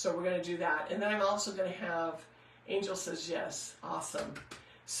 So we're going to do that. And then I'm also going to have, Angel says yes. Awesome.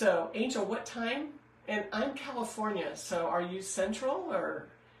 So Angel, what time? And I'm California, so are you Central or,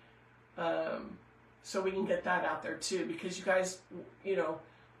 so we can get that out there too, because you guys,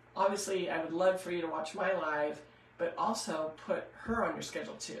 obviously I would love for you to watch my live, but also put her on your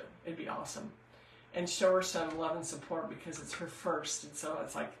schedule too. It'd be awesome. And show her some love and support because it's her first. And so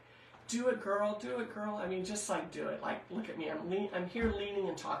it's like, do it, girl, do it, girl. I mean, just like do it. Like, look at me. I'm here leaning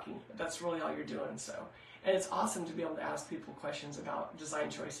and talking. That's really all you're doing. So And it's awesome to be able to ask people questions about design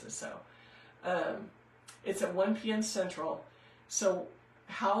choices. So it's at 1 p.m. Central. So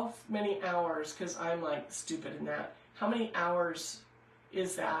how many hours, because I'm like stupid in that, how many hours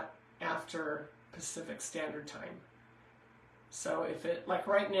is that after Pacific Standard Time? So if it, like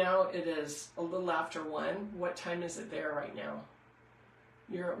right now, it is a little after 1. What time is it there right now?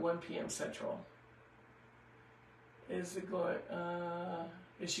 You're at 1 p.m. Central. Is it going,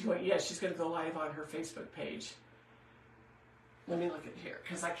 is she going, yeah, she's going to go live on her Facebook page. Let me look at here,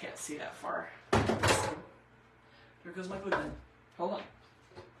 because I can't see that far. Here goes my glue gun. Hold on.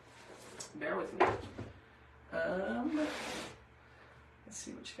 Bear with me. Let's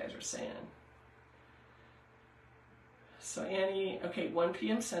see what you guys are saying. So Annie, okay, 1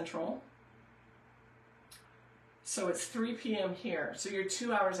 p.m. Central. So it's 3 p.m. here. So you're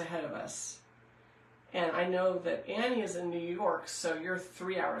 2 hours ahead of us. And I know that Annie is in New York, so you're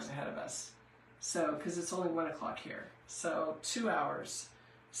 3 hours ahead of us. So, because it's only 1 o'clock here. So 2 hours.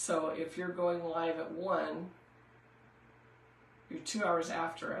 So if you're going live at 1, you're 2 hours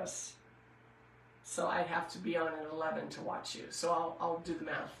after us. So I'd have to be on at 11 to watch you. So I'll do the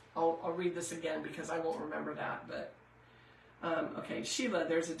math. I'll read this again because I won't remember that. But okay, Sheila,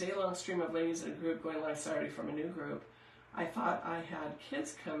 there's a day-long stream of ladies in a group going live Saturday from a new group. I thought I had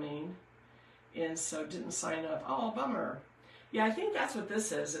kids coming in, so didn't sign up. Oh, bummer. Yeah, I think that's what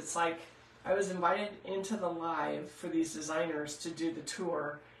this is. It's like I was invited into the live for these designers to do the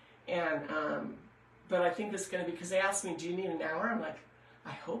tour, and but I think it's going to be, because they asked me, do you need an hour? I'm like,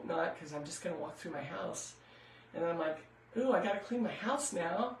 I hope not, because I'm just going to walk through my house. And I'm like, ooh, I got to clean my house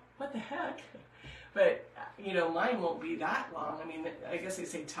now. What the heck? But, you know, mine won't be that long. I mean, I guess they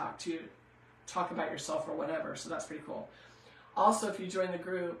say talk about yourself or whatever, so that's pretty cool. Also, if you join the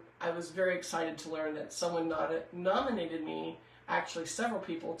group, I was very excited to learn that someone nominated me, actually several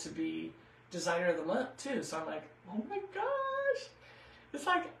people, to be Designer of the Month, too. So I'm like, oh my gosh. It's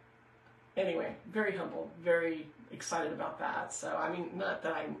like, anyway, very humbled, very excited about that. So, I mean, not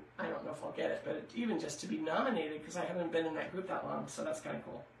that I don't know if I'll get it, but even just to be nominated, because I haven't been in that group that long, so that's kind of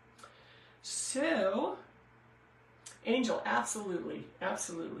cool. So, Angel, absolutely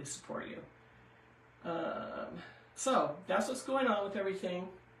support you. So, that's what's going on with everything.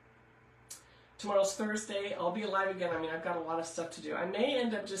 Tomorrow's Thursday. I'll be live again. I mean, I've got a lot of stuff to do. I may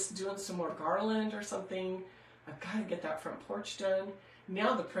end up just doing some more garland or something. I've got to get that front porch done.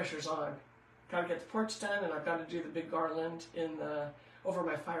 Now the pressure's on. Got to get the porch done, and I've got to do the big garland over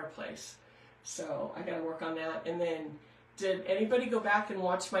my fireplace. So I got to work on that. And then, did anybody go back and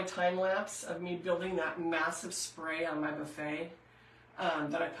watch my time lapse of me building that massive spray on my buffet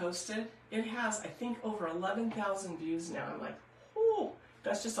that I posted? It has, I think, over 11,000 views now. I'm like, oh,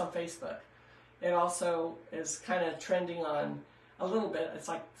 that's just on Facebook. It also is kind of trending on a little bit. It's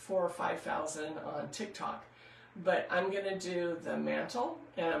like 4,000 or 5,000 on TikTok. But I'm going to do the mantle,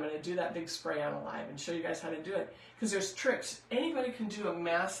 and I'm going to do that big spray on live and show you guys how to do it. Because there's tricks. Anybody can do a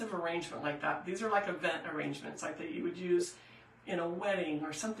massive arrangement like that. These are like event arrangements like that you would use in a wedding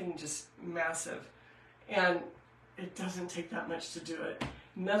or something just massive. And it doesn't take that much to do it.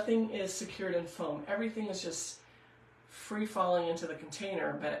 Nothing is secured in foam. Everything is just free falling into the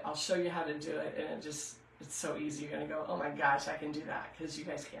container, but I'll show you how to do it, and it's so easy. You're going to go, oh my gosh, I can do that, because you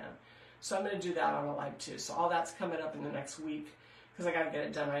guys can. So I'm going to do that on a live too. So all that's coming up in the next week, because I got to get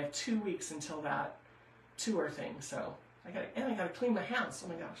it done. I have 2 weeks until that tour thing. So I got to clean my house. Oh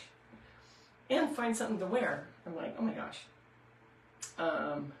my gosh. And find something to wear. I'm like, oh my gosh.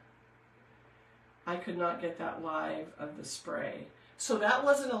 I could not get that live of the spray. So that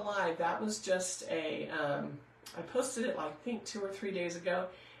wasn't a live. That was just a, I posted it, I think 2 or 3 days ago.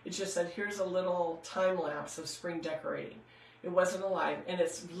 It just said, here's a little time lapse of spring decorating. It wasn't a live, and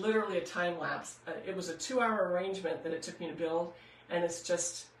it's literally a time lapse. It was a 2-hour arrangement that it took me to build, and it's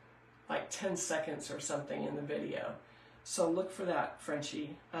just like 10 seconds or something in the video. So look for that,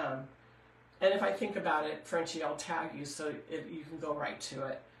 Frenchie. And if I think about it, Frenchie, I'll tag you so you can go right to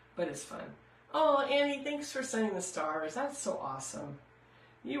it. But it's fun. Oh, Annie, thanks for sending the stars. That's so awesome.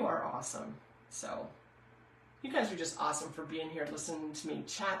 You are awesome. So you guys are just awesome for being here listening to me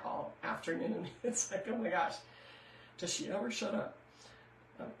chat all afternoon. It's like, oh my gosh. Does she ever shut up?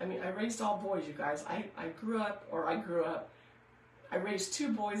 I mean, I raised all boys, you guys. I raised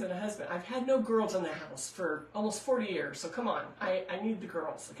 2 boys and a husband. I've had no girls in the house for almost 40 years. So come on, I need the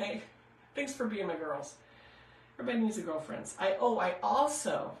girls, okay? Thanks for being my girls. Everybody needs a girlfriend.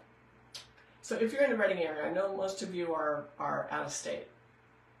 So if you're in the Reading area, I know most of you are out of state.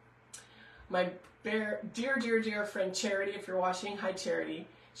 My dear friend Charity, if you're watching, hi Charity.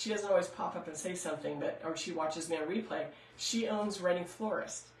 She doesn't always pop up and say something, or she watches me on replay. She owns Reading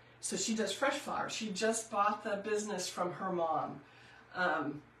Florist. So she does fresh flowers. She just bought the business from her mom.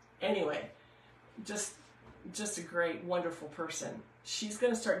 Anyway, just a great, wonderful person. She's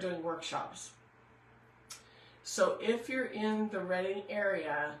going to start doing workshops. So if you're in the Reading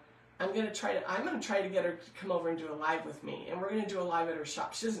area, I'm going to try to get her to come over and do a live with me. And we're going to do a live at her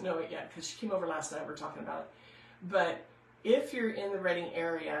shop. She doesn't know it yet because she came over last night. We're talking about it. But if you're in the Reading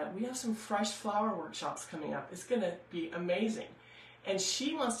area, we have some fresh flower workshops coming up. It's going to be amazing. And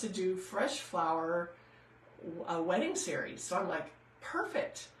she wants to do fresh flower wedding series. So I'm like,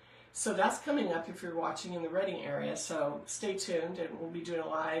 perfect. So that's coming up if you're watching in the Reading area. So stay tuned, and we'll be doing a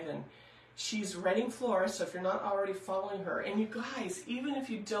live. And she's Reading Florist, so if you're not already following her, and you guys, even if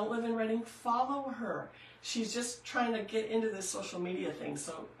you don't live in Reading, follow her. She's just trying to get into this social media thing,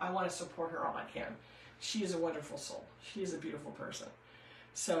 so I want to support her all I can. She is a wonderful soul. She is a beautiful person.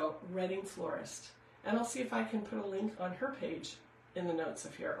 So, Reading Florist. And I'll see if I can put a link on her page in the notes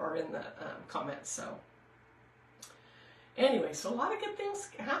of here, or in the comments. So, anyway, so a lot of good things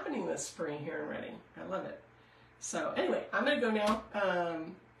happening this spring here in Reading. I love it. So, anyway, I'm going to go now.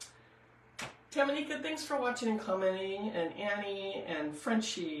 Tamanika, thanks for watching and commenting, and Annie, and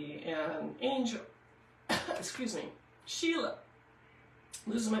Frenchie, and Angel, excuse me, Sheila,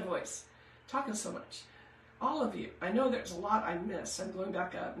 losing my voice, talking so much, all of you. I know there's a lot I missed. I'm going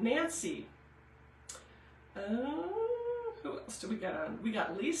back up. Nancy, who else do we got on? We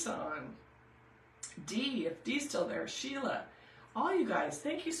got Lisa on. Dee, if Dee's still there. Sheila, all you guys,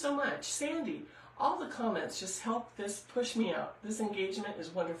 thank you so much. Sandy, all the comments just help this push me out. This engagement is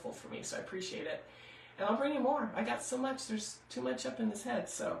wonderful for me, so I appreciate it. And I'll bring you more. I got so much. There's too much up in his head.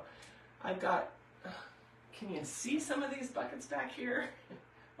 So I've got, can you see some of these buckets back here?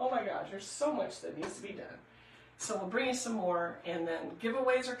 Oh my gosh, there's so much that needs to be done. So we'll bring you some more, and then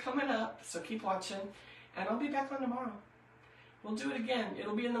giveaways are coming up, so keep watching. And I'll be back on tomorrow. We'll do it again.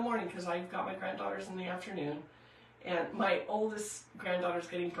 It'll be in the morning because I've got my granddaughters in the afternoon. And my oldest granddaughter's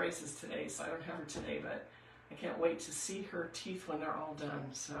getting braces today, so I don't have her today, but I can't wait to see her teeth when they're all done.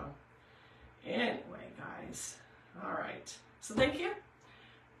 So anyway, guys, all right. So thank you.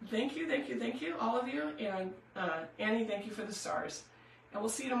 Thank you, thank you, thank you, all of you. And Annie, thank you for the stars. And we'll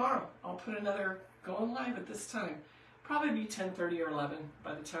see you tomorrow. I'll put another going live at this time. Probably be 10:30 or 11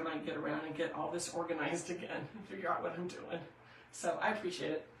 by the time I get around and get all this organized again and figure out what I'm doing. So I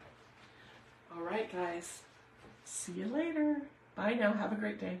appreciate it. All right, guys. See you later. Bye now. Have a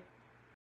great day.